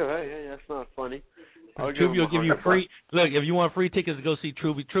 Done deal. Hey, that's not funny. Truby will give you free. Look, if you want free tickets to go see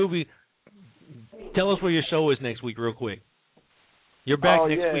Truby, tell us where your show is next week, real quick. You're back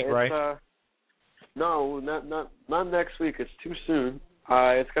next week, right? No, not next week. It's too soon.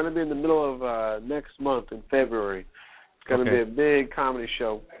 It's going to be in the middle of next month in February. It's going to be a big comedy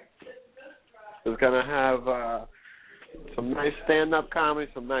show. It's going to have some nice stand-up comedy,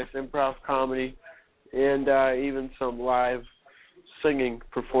 some nice improv comedy, and even some live singing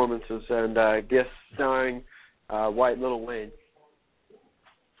performances and guest starring White Little Wayne.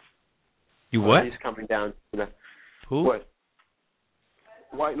 You what? He's coming down. Who? What?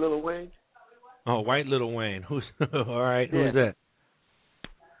 White Little Wayne. Oh, White Little Wayne. Who's all right? Who's that?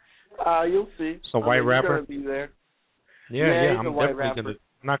 You'll see. So white rapper. He's gonna be there. Yeah. He's I'm definitely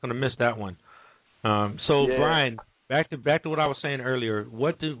not gonna miss that one. Brian, back to what I was saying earlier.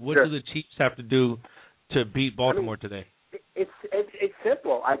 What do the Chiefs have to do to beat Baltimore today? It's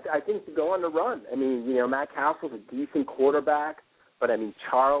simple. I think to go on the run. I mean, Matt Castle's a decent quarterback, but I mean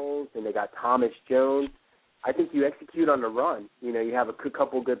Charles and they got Thomas Jones. I think you execute on the run. You have a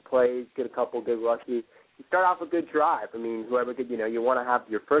couple good plays, get a couple good rushes. You start off a good drive. I mean, whoever could, you want to have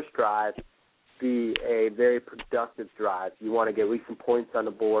your first drive be a very productive drive. You want to get at least some points on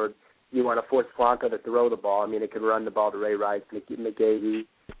the board. You want to force Blanco to throw the ball. I mean, it could run the ball to Ray Rice, McGahee.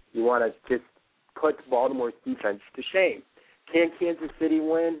 You want to just put Baltimore's defense to shame. Can Kansas City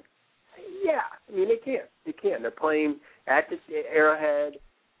win? Yeah. I mean, they can. They can. They're playing at the Arrowhead.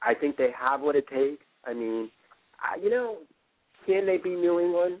 I think they have what it takes. I mean, can they beat New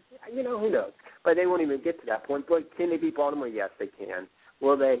England? Who knows? But they won't even get to that point. But can they beat Baltimore? Yes, they can.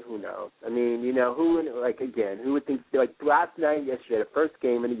 Will they? Who knows? I mean, who would think, last night, yesterday, the first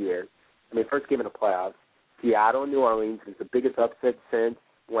game of the year, first game in the playoffs, Seattle and New Orleans is the biggest upset since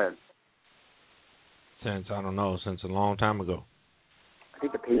when? Since a long time ago. I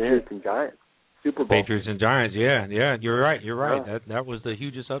think the Patriots and Giants. Super Bowl. Patriots and Giants, yeah, you're right. That was the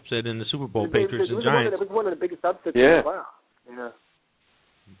hugest upset in the Super Bowl, Patriots and Giants. It was one of the biggest upsets in the playoffs. Yeah.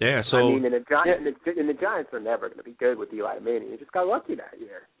 Yeah, so and the Giants are never going to be good with Eli Manning. They just got lucky that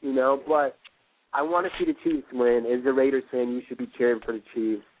year, But I want to see the Chiefs win. As a Raiders fan, you should be cheering for the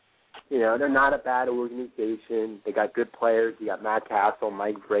Chiefs. They're not a bad organization. They got good players. You got Matt Castle,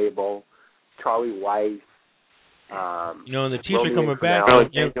 Mike Vrabel, Charlie Weiss. And the Chiefs are coming back.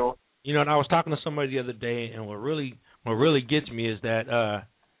 And I was talking to somebody the other day, and what really gets me is that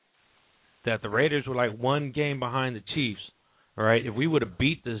the Raiders were like one game behind the Chiefs, all right, if we would have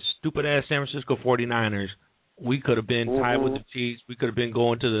beat the stupid-ass San Francisco 49ers, we could have been tied with the Chiefs. We could have been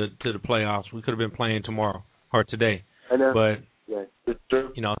going to the playoffs. We could have been playing tomorrow or today. I know. But, it's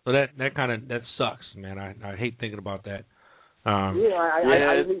true. you know, so that sucks, man. I hate thinking about that. I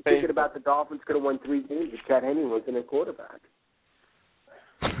hate thinking about the Dolphins could have won 3 games if Chad Henne wasn't a quarterback.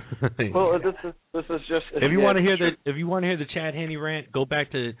 Well, this is just. If you want to hear the Chad Henne rant, go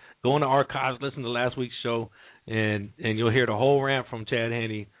in the archives, listen to last week's show, and you'll hear the whole rant from Chad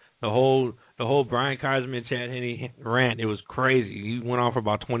Henne, the whole Brian Kaiserman Chad Henne rant. It was crazy. He went on for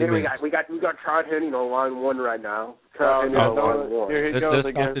about 20 minutes. We got Chad Henne on line 1 right now. Here he goes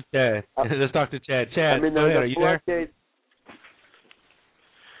again. Let's talk to Chad. Chad, go ahead. Are you there?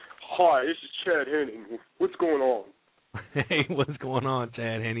 Hi, this is Chad Henne. What's going on? Hey, what's going on,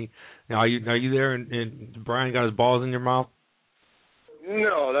 Chad Henne? Now, are you there? And Brian got his balls in your mouth?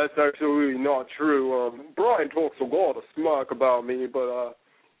 No, that's absolutely not true. Brian talks a lot of smack about me, but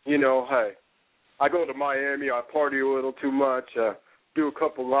you know, hey, I go to Miami, I party a little too much, do a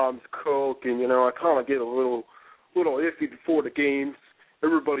couple lines of coke, and you know, I kind of get a little iffy before the games.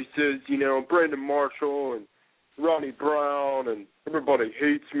 Everybody says, you know, Brandon Marshall and Ronnie Brown, and everybody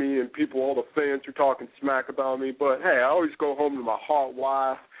hates me, and all the fans are talking smack about me. But, hey, I always go home to my hot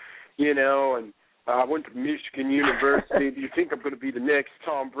wife, you know, and I went to Michigan University. Do you think I'm going to be the next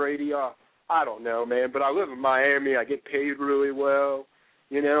Tom Brady? I don't know, man, but I live in Miami. I get paid really well.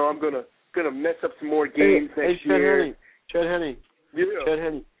 You know, I'm going to mess up some more games next year. Chad Henne. Yeah. Chad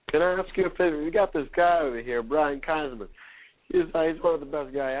Henne, can I ask you a favor? We got this guy over here, Brian Kaiserman. He's one of the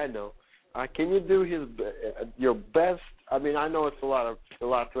best guys I know. Can you do your best? I mean, I know it's a lot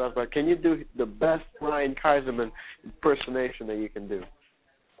to us, but can you do the best Brian Kaiserman impersonation that you can do?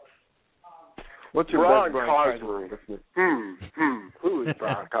 What's your best Brian Kaiserman? Who is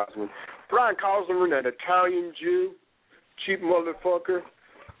Brian Kaiserman? Brian Kaiserman, that Italian Jew, cheap motherfucker.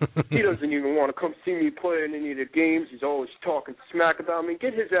 He doesn't even want to come see me play in any of the games. He's always talking smack about me.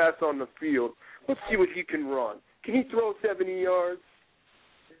 Get his ass on the field. Let's see what he can run. Can he throw 70 yards?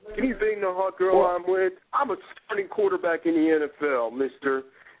 Can you bang the hot girl I'm with? I'm a starting quarterback in the NFL, mister.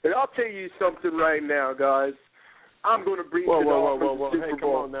 And I'll tell you something right now, guys. I'm going to bring the Dolphins to the Super Bowl. Come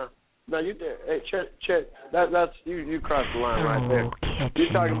on now. Now, Chet, that's you crossed the line right there.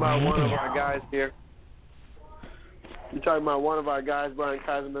 You're talking about one of our guys here. You're talking about one of our guys, Brian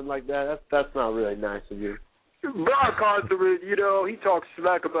Kaiserman, like that. That's not really nice of you. Brian Kaiserman, you know, he talks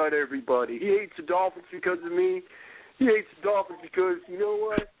smack about everybody. He hates the Dolphins because of me. He hates the Dolphins because, you know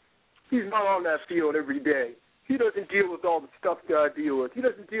what? He's not on that field every day. He doesn't deal with all the stuff that I deal with. He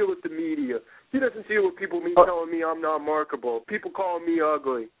doesn't deal with the media. He doesn't deal with people telling me I'm not marketable. People calling me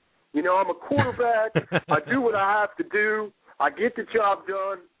ugly. You know, I'm a quarterback. I do what I have to do. I get the job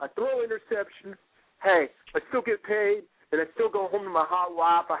done. I throw interceptions. Hey, I still get paid, and I still go home to my hot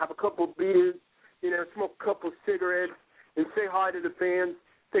wife. I have a couple of beers, you know, smoke a couple of cigarettes, and say hi to the fans.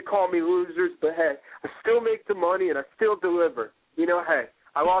 They call me losers, but, hey, I still make the money, and I still deliver. You know, hey,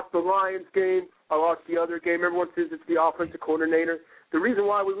 I lost the Lions game. I lost the other game. Everyone says it's the offensive coordinator. The reason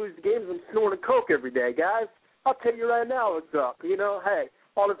why we lose the game is I'm snorting coke every day, guys. I'll tell you right now what's up. You know, hey,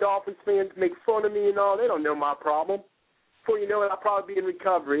 all the Dolphins fans make fun of me and all. They don't know my problem. Before you know it, I'll probably be in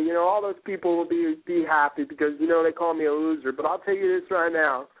recovery. You know, all those people will be happy because, you know, they call me a loser. But I'll tell you this right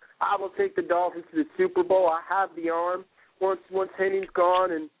now. I will take the Dolphins to the Super Bowl. I have the arm. Once Henne's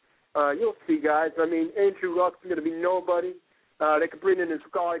gone, and you'll see, guys. I mean, Andrew Luck's going to be nobody. They could bring in this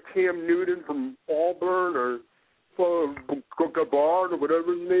guy Cam Newton from Auburn or Gabbard or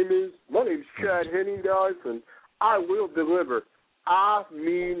whatever his name is. My name's Chad Henne, guys, and I will deliver. I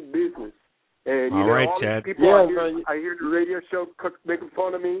mean business. And, you know, all these people I hear the radio show making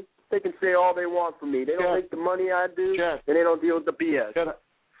fun of me. They can say all they want from me. They don't make the money I do, and they don't deal with the BS.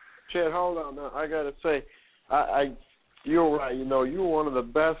 Chad, hold on now. I got to say, you're right. You know, you're one of the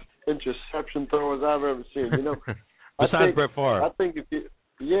best interception throwers I've ever seen. You know, besides Brett Favre. I think that's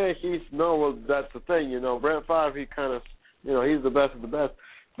the thing. You know, Brett Favre, he kind of, you know, he's the best of the best.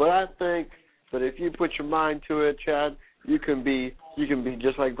 But I think that if you put your mind to it, Chad, you can be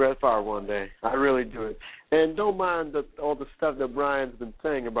just like Brett Favre one day. I really do it. And don't mind all the stuff that Brian's been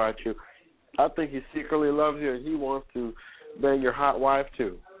saying about you. I think he secretly loves you, and he wants to bang your hot wife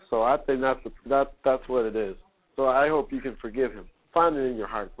too. So I think that's what it is. So I hope you can forgive him. Find it in your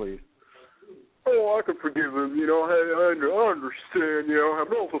heart, please. Oh, I can forgive him. You know, hey, I understand. You know, I'm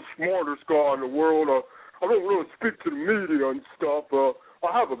not the smartest guy in the world. I don't really speak to the media and stuff. I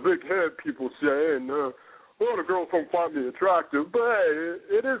have a big head, people say, and a lot of girls don't find me attractive. But hey,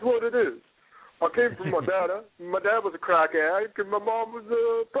 it is what it is. I came from my dad. My dad was a crack addict, and my mom was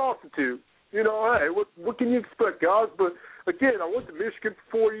a prostitute. You know, hey, what can you expect, guys? But Again, I went to Michigan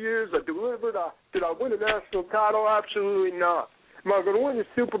for 4 years. I delivered. Did I win a national title? Absolutely not. Am I going to win the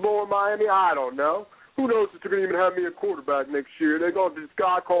Super Bowl in Miami? I don't know. Who knows if they're going to even have me a quarterback next year? They got this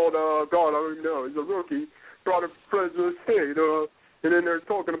guy called, God, I don't even know. He's a rookie. Brought him president of the state. And then they're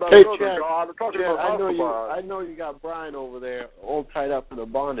talking about another guy. They're talking about I know you got Brian over there all tied up in a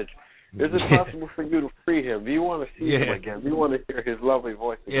bondage. Is it possible for you to free him? Do you want to see him again? Do you want to hear his lovely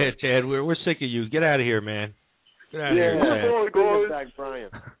voice again? Yeah, Chad, we're sick of you. Get out of here, man. Get out of here. Bring back Brian.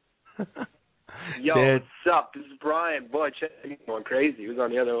 Yo, Chad. what's up? This is Brian. Boy, Chad's going crazy. He was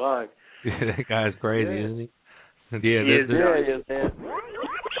on the other line. That guy's crazy, isn't he? He is, man.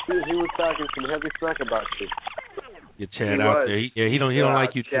 He was talking some heavy smack about you. Get Chad out there. He don't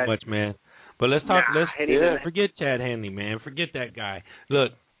like you Chad. too much, man. But let's talk. Nah, forget Chad Hanley, man. Forget that guy.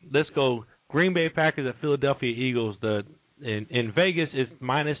 Look, let's go. Green Bay Packers at Philadelphia Eagles. In Vegas is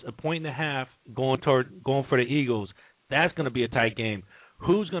minus a 1.5 going for the Eagles. That's going to be a tight game.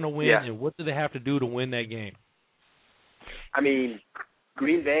 Who's going to win, and what do they have to do to win that game? I mean,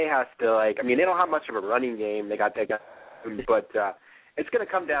 Green Bay has to, they don't have much of a running game. They got that guy, but it's going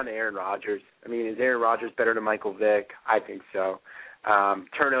to come down to Aaron Rodgers. I mean, is Aaron Rodgers better than Michael Vick? I think so.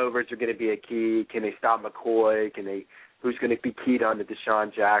 Turnovers are going to be a key. Can they stop McCoy? Who's going to be keyed on to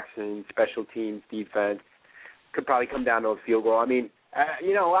Deshaun Jackson? Special teams, defense. Could probably come down to a field goal. I mean,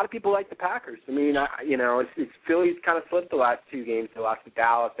 a lot of people like the Packers. I mean, it's Philly's kind of slipped the last two games. They lost to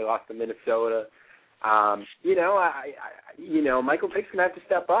Dallas. They lost to Minnesota. Michael Vick's going to have to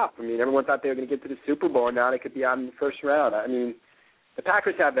step up. I mean, everyone thought they were going to get to the Super Bowl, and now they could be out in the first round. I mean, the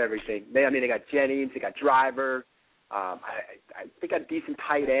Packers have everything. They got Jennings. They got Driver. They got a decent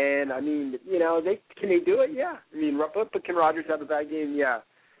tight end. I mean, can they do it? Yeah. I mean, but can Rodgers have a bad game? Yeah.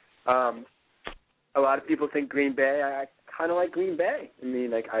 A lot of people think Green Bay. I kind of like Green Bay. I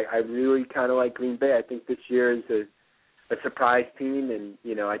mean, I really kind of like Green Bay. I think this year is a surprise team, and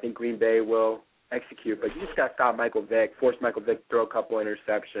I think Green Bay will execute. But you just got to stop Michael Vick, force Michael Vick to throw a couple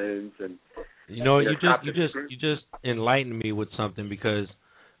interceptions, and you just enlightened me with something because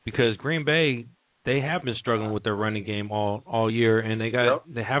Green Bay, they have been struggling with their running game all year, and they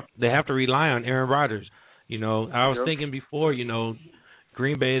have to rely on Aaron Rodgers. I was thinking before,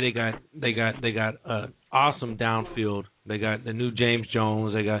 Green Bay, they got awesome downfield. They got the new James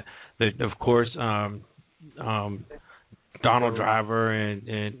Jones. They got of course Donald Driver and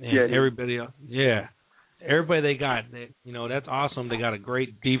everybody else. Yeah, everybody they got. That's awesome. They got a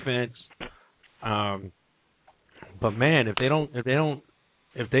great defense. But man, if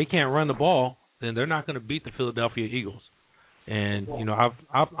they can't run the ball, then they're not going to beat the Philadelphia Eagles. And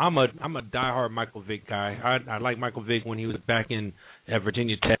I'm a diehard Michael Vick guy. I like Michael Vick when he was back at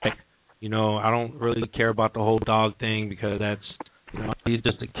Virginia Tech. I don't really care about the whole dog thing because that's he's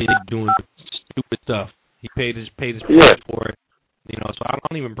just a kid doing stupid stuff. He paid his price for it. So I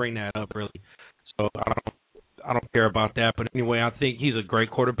don't even bring that up really. So I don't care about that. But anyway, I think he's a great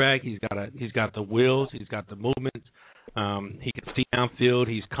quarterback. He's got the wheels. He's got the movement. He can see downfield.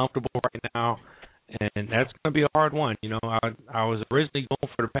 He's comfortable right now. And that's going to be a hard one. I was originally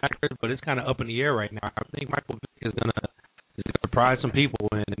going for the Packers, but it's kind of up in the air right now. I think Michael Vick is going to surprise some people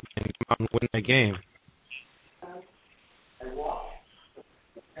and come out and win that game.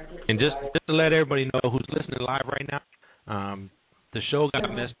 And just to let everybody know who's listening live right now, the show got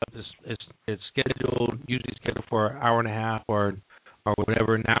messed up. It's usually scheduled for an hour and a half or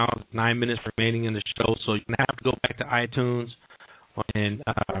whatever. Now 9 minutes remaining in the show, so you're going to have to go back to iTunes and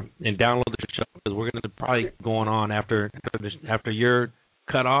download the show because we're going to probably going on after you're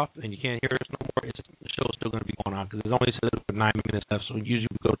cut off and you can't hear us no more. The show's still going to be going on because it's only set for 9 minutes left. So usually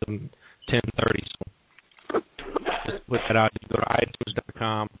we go to 10:30. So just put that out. You go to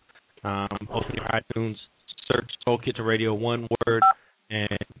iTunes.com, open your iTunes, search Soul Kitchen Radio, one word,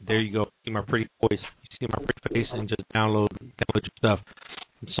 and there you go. See my pretty voice, you see my pretty face, and just download your stuff.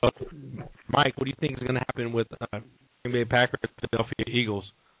 So, Mike, what do you think is going to happen with Green Bay Packers and Philadelphia Eagles?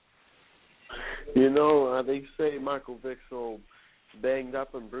 They say Michael Vick's so banged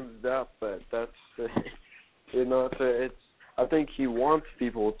up and bruised up, but that's, I think he wants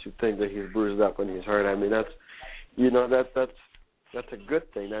people to think that he's bruised up when he's hurt. I mean, that's a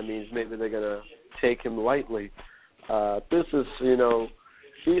good thing. That means maybe they're going to take him lightly. This is,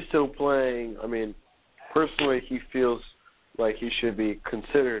 he's still playing. I mean, personally, he feels like he should be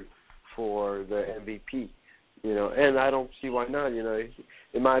considered for the MVP, and I don't see why not.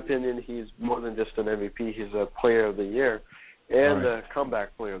 In my opinion, he's more than just an MVP. He's a player of the year and a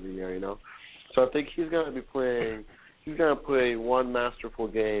comeback player of the year, So I think he's going to be playing. He's going to play one masterful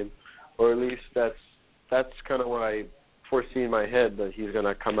game, or at least that's kind of what I foresee in my head, that he's going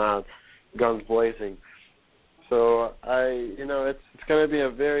to come out guns blazing. So it's going to be a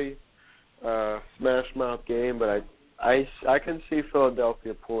very smash mouth game, but I can see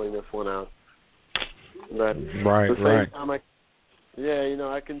Philadelphia pulling this one out. But right. Time, I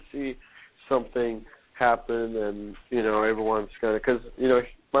can see something happen, and everyone's gonna, because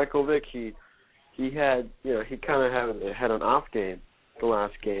Michael Vick he had he kind of had an off game the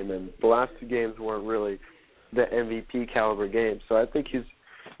last game, and the last two games weren't really the MVP caliber games. So I think he's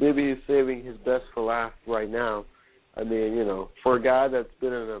saving his best for last right now. I mean, for a guy that's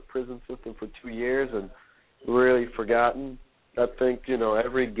been in a prison system for 2 years and really forgotten, I think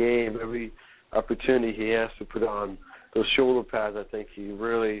every game, every opportunity he has to put on those shoulder pads, I think he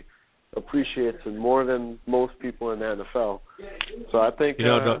really appreciates it more than most people in the NFL. So I think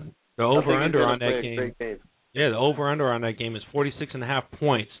the over-under on that game. Yeah, the over-under on that game is 46.5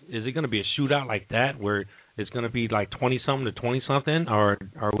 points. Is it going to be a shootout like that, where it's going to be like 20-something to 20-something, or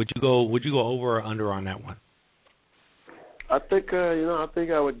would you go over or under on that one? I think I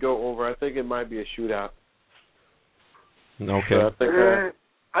think I would go over. I think it might be a shootout. Okay. So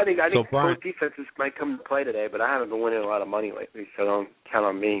I think Brian, both defenses might come to play today, but I haven't been winning a lot of money lately, so don't count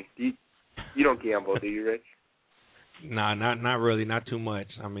on me. You don't gamble, do you, Rich? Nah, not really, not too much.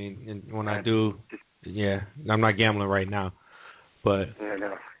 I mean, when I do, I'm not gambling right now, but I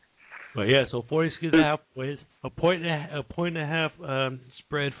know. But yeah, so 46.5 points, a point and a half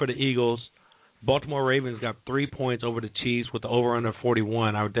spread for the Eagles. Baltimore Ravens got 3 points over the Chiefs with the over-under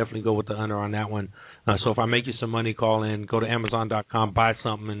 41. I would definitely go with the under on that one. So if I make you some money, call in, go to Amazon.com, buy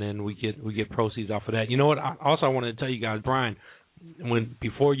something, and then we get proceeds off of that. You know what? I wanted to tell you guys, Brian,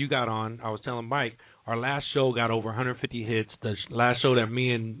 before you got on, I was telling Mike, our last show got over 150 hits. The last show that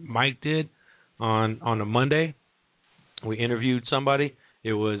me and Mike did on a Monday, we interviewed somebody.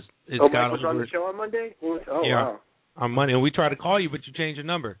 Mike was on the show on Monday? Wow. On Monday, and we tried to call you, but you changed your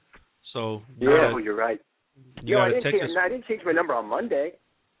number. So you're right. I didn't change my number on Monday.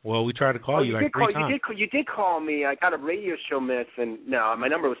 Well, we tried to call you like 3 times. You did call me. I got a radio show miss, and no, my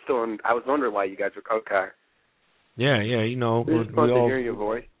number was still on. I was wondering why you guys were okay. Yeah, It's fun to hear your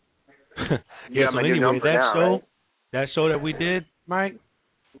voice. So anyway, that show that we did, Mike,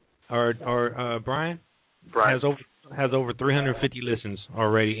 or Brian, has over 350 listens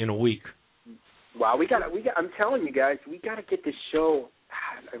already in a week. Wow, I'm telling you guys, we got to get this show.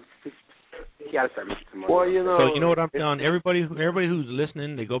 You got to start making some money. Well, So you know what I'm telling everybody who's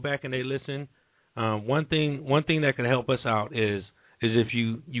listening, they go back and they listen. One thing that can help us out is if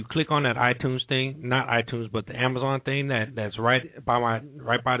you click on that iTunes thing, not iTunes, but the Amazon thing that's right by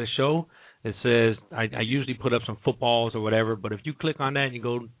the show. It says I usually put up some footballs or whatever, but if you click on that and you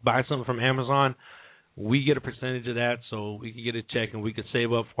go buy something from Amazon, we get a percentage of that, so we can get a check and we can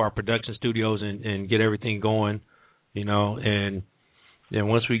save up for our production studios and get everything going, and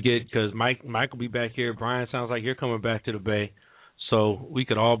once we get, because Mike will be back here, Brian sounds like you're coming back to the Bay, so we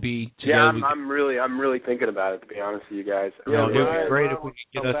could all be together. Yeah, I'm really thinking about it, to be honest with you guys. It would be great if we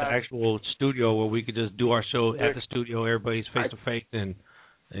could get us an actual studio where we could just do our show at the studio, everybody's face to face and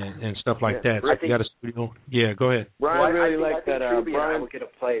stuff like that. So if you got a studio, go ahead. Brian really liked that. Brian will get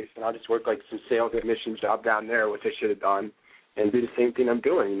a place, and I'll just work like some sales commission job down there, which I should have done, and do the same thing I'm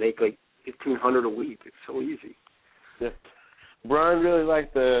doing, and make like $1,500 a week. It's so easy. Yeah. Brian really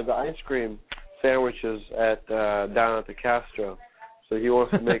liked the ice cream sandwiches down at the Castro, so he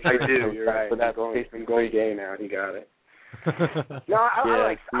wants to make. I do. You're right. I'm going gay now. You got it. No, I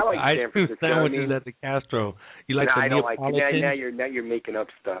like ice cream sandwiches at the Castro. You like the I don't like it. Neapolitan? Now you're making up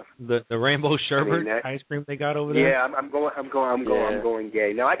stuff. The rainbow sherbet ice cream they got over there. Yeah, I'm going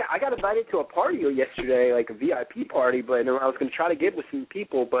gay. Now I got invited to a party yesterday, like a VIP party, but I was going to try to get with some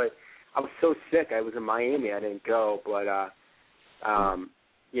people, but I was so sick. I was in Miami. I didn't go, but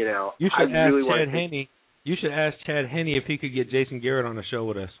you should ask Chad Henney. You should ask Chad Henney if he could get Jason Garrett on the show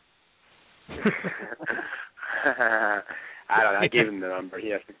with us. I don't know. I gave him the number.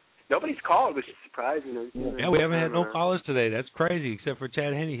 Nobody's called, which is surprising. Yeah, we haven't had no callers today. That's crazy, except for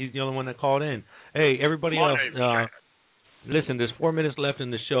Chad Henney. He's the only one that called in. Hey, everybody else, listen, there's 4 minutes left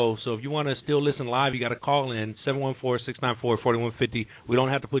in the show, so if you want to still listen live, you got to call in, 714-694-4150. We don't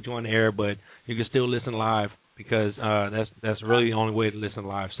have to put you on the air, but you can still listen live because that's really the only way to listen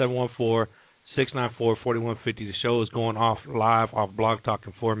live. 714-694-4150. The show is going live off Blog Talk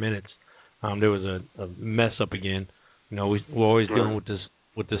in 4 minutes. There was a mess up again. We're always dealing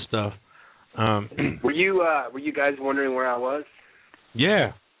with this stuff. Were you guys wondering where I was?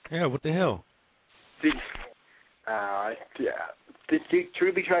 Yeah. What the hell? Did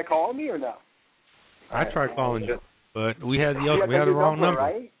Truby try calling me or no? I tried calling you, but we had the wrong number.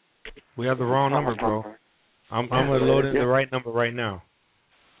 Right? We have the wrong number, bro. I'm gonna load in the right number right now.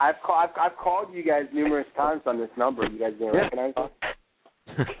 I've called you guys numerous times on this number. You guys didn't recognize it?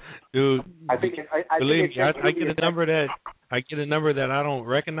 Dude, I get a number that I don't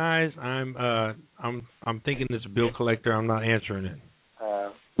recognize. I'm thinking it's a bill collector. I'm not answering it.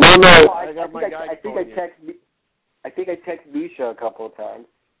 No. I got my guy. I think I texted Misha a couple of times.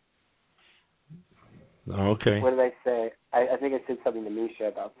 Okay. What did I say? I think I said something to Misha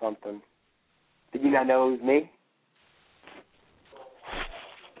about something. Did you not know it was me?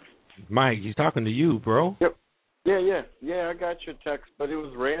 Mike, he's talking to you, bro. Yep. Yeah, I got your text, but it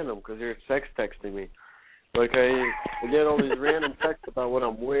was random because you're sex texting me. Like, I get all these random texts about what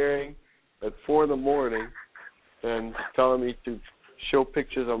I'm wearing at 4 a.m. and telling me to show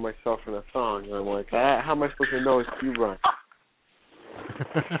pictures of myself in a thong. And I'm like, how am I supposed to know it's you, Brian?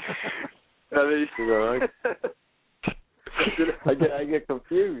 I get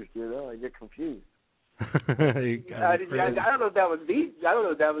confused, I get confused. I don't know if that was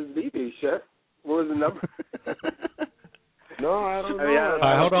me, Misha. What was the number? No, I don't know.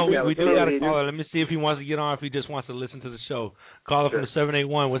 Hold on. We do got a caller. Let me see if he wants to get on, if he just wants to listen to the show. Caller from the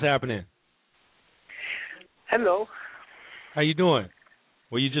 781. What's happening? Hello. How you doing?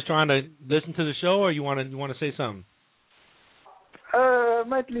 Were you just trying to listen to the show, or you want to say something?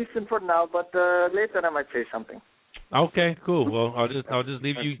 Might listen for now, but later I might say something. Okay, cool. Well, I'll just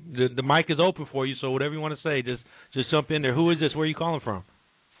leave you. The mic is open for you, so whatever you want to say, just jump in there. Who is this? Where are you calling from?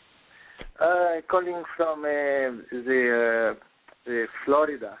 Calling from the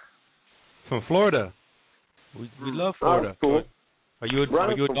Florida. From Florida. We love Florida. Cool. Are you a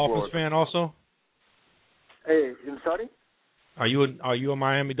Dolphins fan also? Hey, I'm sorry. Are you a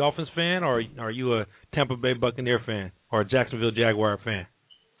Miami Dolphins fan, or are you a Tampa Bay Buccaneer fan, or a Jacksonville Jaguar fan?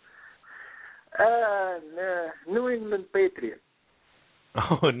 New England Patriot.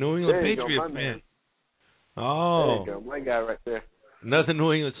 Oh, New England Patriot fan. Oh, there you go, my guy right there. Nothing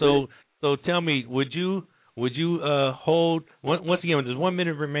New England. So tell me, would you hold once again? There's 1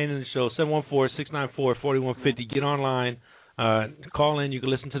 minute remaining in the show. 714-694-4150. Get online, call in. You can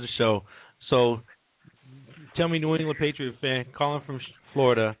listen to the show. So tell me, New England Patriot fan, calling from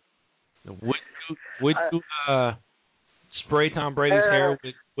Florida, would you spray Tom Brady's hair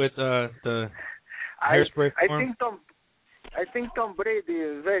with the hairspray? I think Tom Brady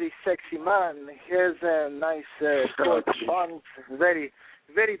is a very sexy man. He has a nice short buns, very,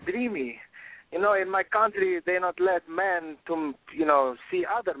 very dreamy. In my country, they not let men to, see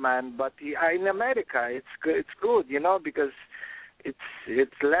other men. But in America, it's good, because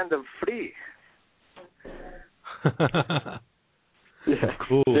it's land of free. Yeah,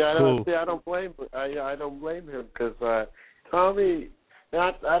 cool. Cool. I don't blame. I don't blame him because Tommy.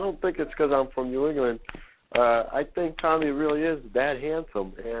 I don't think it's because I'm from New England. I think Tommy really is that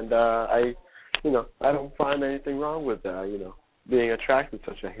handsome, and I don't find anything wrong with being attracted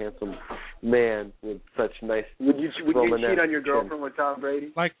to such a handsome man with such nice. Would you cheat on your girlfriend with Tom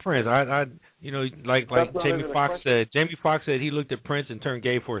Brady? Like Prince, like Jamie Foxx said. Jamie Foxx said he looked at Prince and turned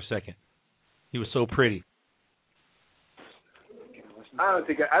gay for a second. He was so pretty. I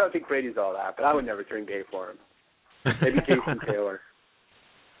don't think Brady's all that, but I would never turn gay for him. Maybe Jason Taylor.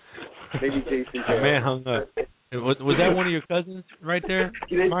 Man hung up. Was that one of your cousins right there,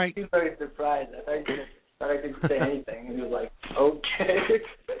 Mike? He was very surprised. I thought I could say anything. He was like, okay.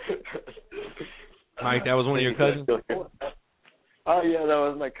 Mike, that was one of your cousins? Oh yeah, that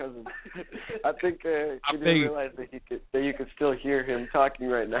was my cousin. I think he didn't realize that you could still hear him talking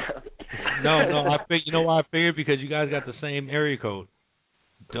right now. No, I figured. You know why I figured? Because you guys got the same area code.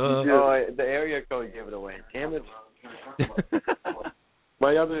 Duh. Oh, the area code gave it away. Damn it.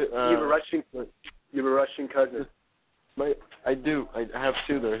 My other you have a Russian cousin. I do. I have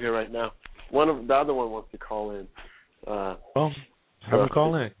two that are here right now. The other one wants to call in. Have him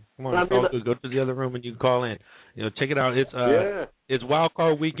call in. Come on, go to the other room and you can call in. Check it out. It's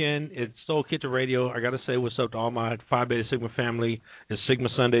Wildcard Weekend. It's Soul Kitchen Radio. I gotta say what's up to all my Phi Beta Sigma family. It's Sigma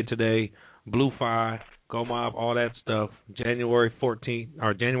Sunday today. Blue Phi, Go Mob, all that stuff. January 14th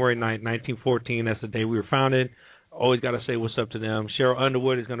or January 9th, 1914. That's the day we were founded. Always got to say what's up to them. Cheryl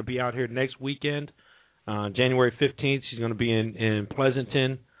Underwood is going to be out here next weekend. January 15th, she's going to be in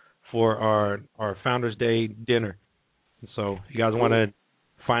Pleasanton for our Founders Day dinner. So if you guys want to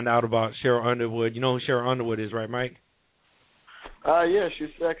find out about Cheryl Underwood, you know who Cheryl Underwood is, right, Mike? Yeah, she's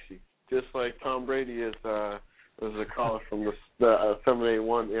sexy. Just like Tom Brady is a caller from the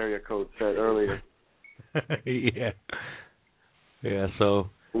 781 area code said earlier. Yeah, so...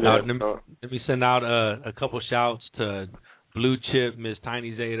 Let me send out a couple shouts to Blue Chip, Miss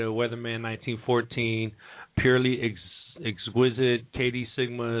Tiny Zeta, Weatherman 1914, Purely Exquisite, KD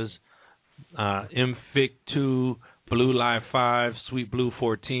Sigmas, MFIC2, Blue Live 5, Sweet Blue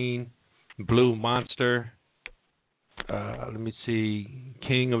 14, Blue Monster. Let me see.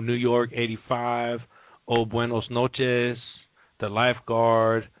 King of New York 85, O Buenos Noches, The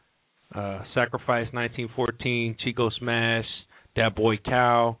Lifeguard, Sacrifice 1914, Chico Smash, That Boy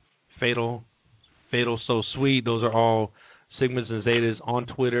Cow, Fatal So Sweet. Those are all Sigmas and Zetas on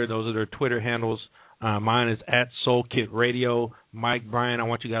Twitter. Those are their Twitter handles. Mine is at Soul Kit Radio. Mike, Brian, I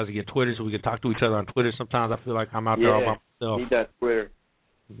want you guys to get Twitter so we can talk to each other on Twitter. Sometimes I feel like I'm out there all by myself. Need that Twitter.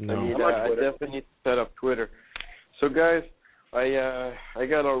 No. I definitely need to set up Twitter. So, guys, I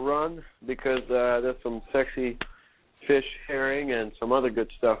got to run because there's some sexy fish, herring, and some other good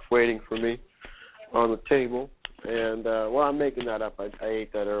stuff waiting for me on the table. And, well, I'm making that up. I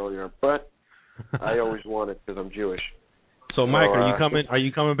ate that earlier. But I always want it because I'm Jewish. So, Mike, are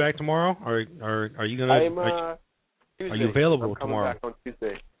you coming back tomorrow, or are you gonna? Are you available tomorrow? I'm coming back on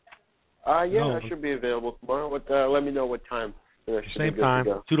Tuesday. I should be available tomorrow. But let me know what time. Same time,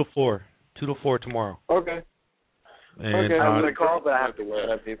 2 to 4. 2 to 4 tomorrow. Okay. And, I'm gonna call, but I have to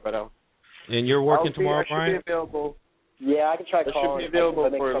wear it. And you're working tomorrow, Brian? I should be available. Yeah, I can try calling. I should be available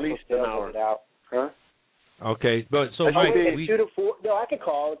for at least an hour. Huh? Okay, but so Mike, it's 2 to 4. No, I can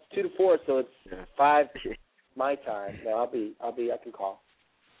call. It's 2 to 4, so it's 5 my time. No, I can call.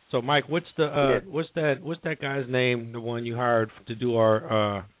 So Mike, what's that guy's name? The one you hired to do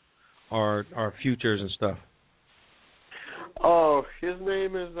our futures and stuff. Oh, his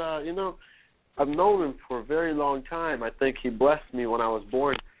name is I've known him for a very long time. I think he blessed me when I was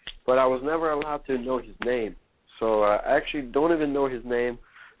born, but I was never allowed to know his name. So I actually don't even know his name.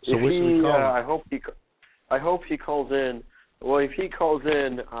 So what should we call him? I hope he calls in. Well, if he calls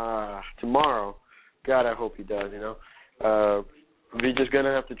in tomorrow, God, I hope he does. We're just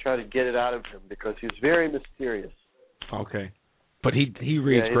gonna have to try to get it out of him because he's very mysterious. Okay, but he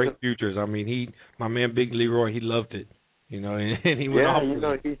reads great futures. I mean, my man Big Leroy, he loved it. And he went off.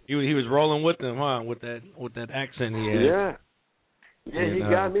 He was rolling with them, huh? With that accent he had. Yeah. Yeah, he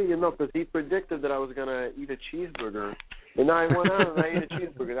got me, because he predicted that I was gonna eat a cheeseburger, and I went out and I ate a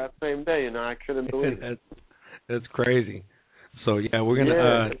cheeseburger that same day. I couldn't believe it. That's crazy. So yeah, we're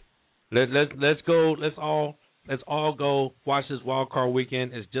gonna let's go. Let's all go watch this wild card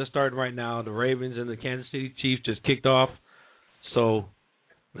weekend. It's just starting right now. The Ravens and the Kansas City Chiefs just kicked off. So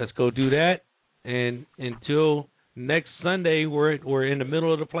let's go do that. And until next Sunday, we're in the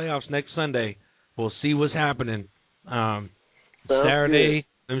middle of the playoffs. Next Sunday, we'll see what's happening. Saturday.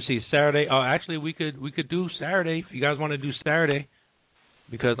 Let me see. Saturday. Oh, actually, we could do Saturday if you guys want to do Saturday,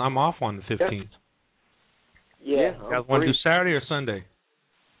 because I'm off on the 15th. Yeah. You guys want to do Saturday or Sunday?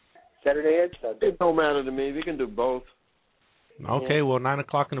 Saturday and Sunday. It don't matter to me. We can do both. Okay. Well, 9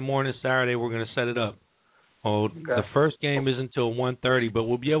 o'clock in the morning Saturday, we're going to set it up. Oh, okay. The first game is until 1:30, but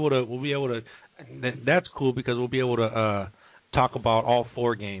we'll be able to. That's cool because we'll be able to talk about all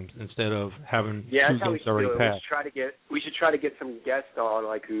 4 games instead of having 2 games already passed. We should try to get some guests on,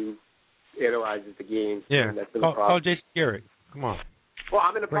 like, who analyzes the games. Yeah. Call Jason Garrett. Come on. Well,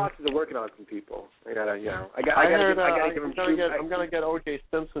 I'm in the process of working on some people. I gotta give them. I'm gonna get O.J.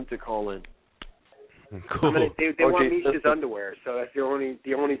 Simpson to call in. Cool. They want Misha's underwear, so that's the only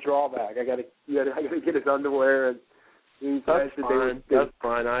drawback. I gotta get his underwear, and that's fine. That's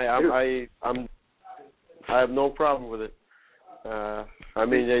fine. I have no problem with it. I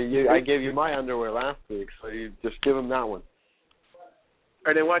gave you my underwear last week, so you just give him that one.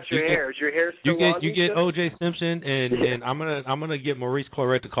 And then what's your hair? Is your hair still on? You get O.J. Simpson, and I'm gonna get Maurice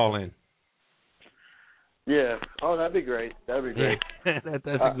Claret to call in. Yeah. Oh, that'd be great. Yeah. That's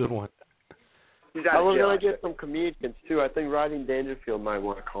a good one. I was gonna get some comedians too. I think Rodney Dangerfield might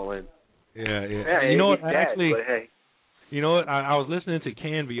want to call in. Yeah. You know what? You know what? I was listening to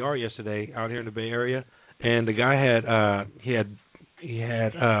KNVR yesterday out here in the Bay Area, and the guy had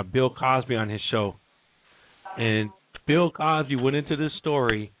Bill Cosby on his show, and Bill Cosby went into this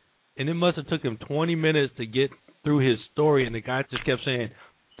story, and it must have took him 20 minutes to get through his story, and the guy just kept saying,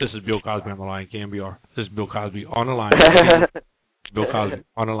 "This is Bill Cosby on the line, KNBR. This is Bill Cosby on the line." Bill Cosby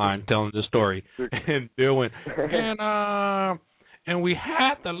on the line telling the story, and Bill went, and we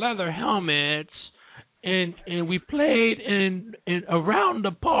had the leather helmets, and we played in around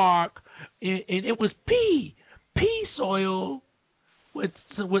the park, and it was pea soil with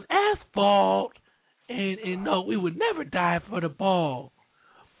asphalt. And no, we would never dive for the ball.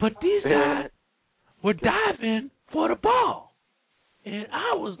 But these guys were diving for the ball. And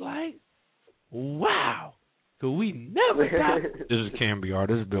I was like, wow. So we never dive. This is KNBR.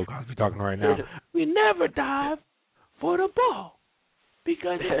 This is Bill Cosby talking right now. We never dive for the ball.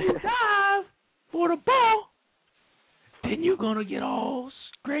 Because if you dive for the ball, then you're going to get all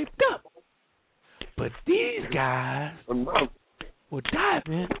scraped up. But these guys were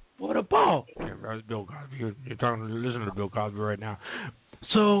diving for the ball. Yeah, that's Bill Cosby. You're talking to listening to Bill Cosby right now.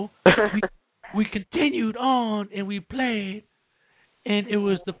 So we continued on and we played, and it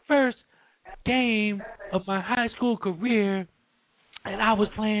was the first game of my high school career, and I was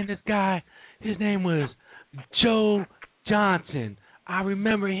playing this guy. His name was Joe Johnson. I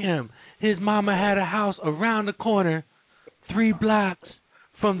remember him. His mama had a house around the corner, 3 blocks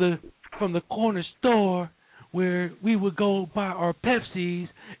from the corner store where we would go buy our Pepsis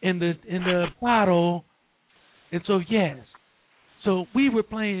in the bottle. And so yes, so we were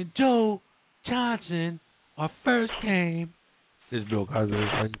playing Joe Johnson, our first game. This is Bill Cosby.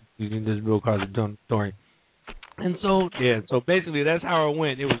 This is Bill Cosby story. And so so basically that's how it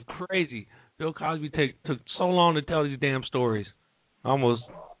went. It was crazy. Bill Cosby took so long to tell these damn stories. I almost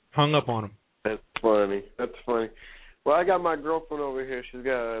hung up on him. That's funny. Well, I got my girlfriend over here. She's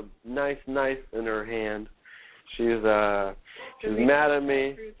got a nice knife in her hand. She's mad at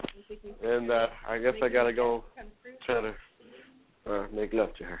me, and I guess I gotta go try to make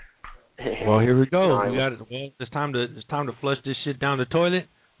love to her. Well, here we go. It's time to flush this shit down the toilet.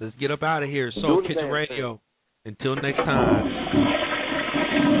 Let's get up out of here. Soul Kitchen Radio. Until next time.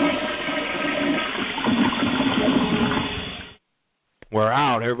 We're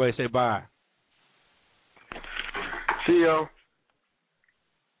out. Everybody say bye. See y'all.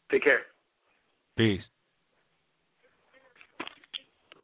 Take care. Peace.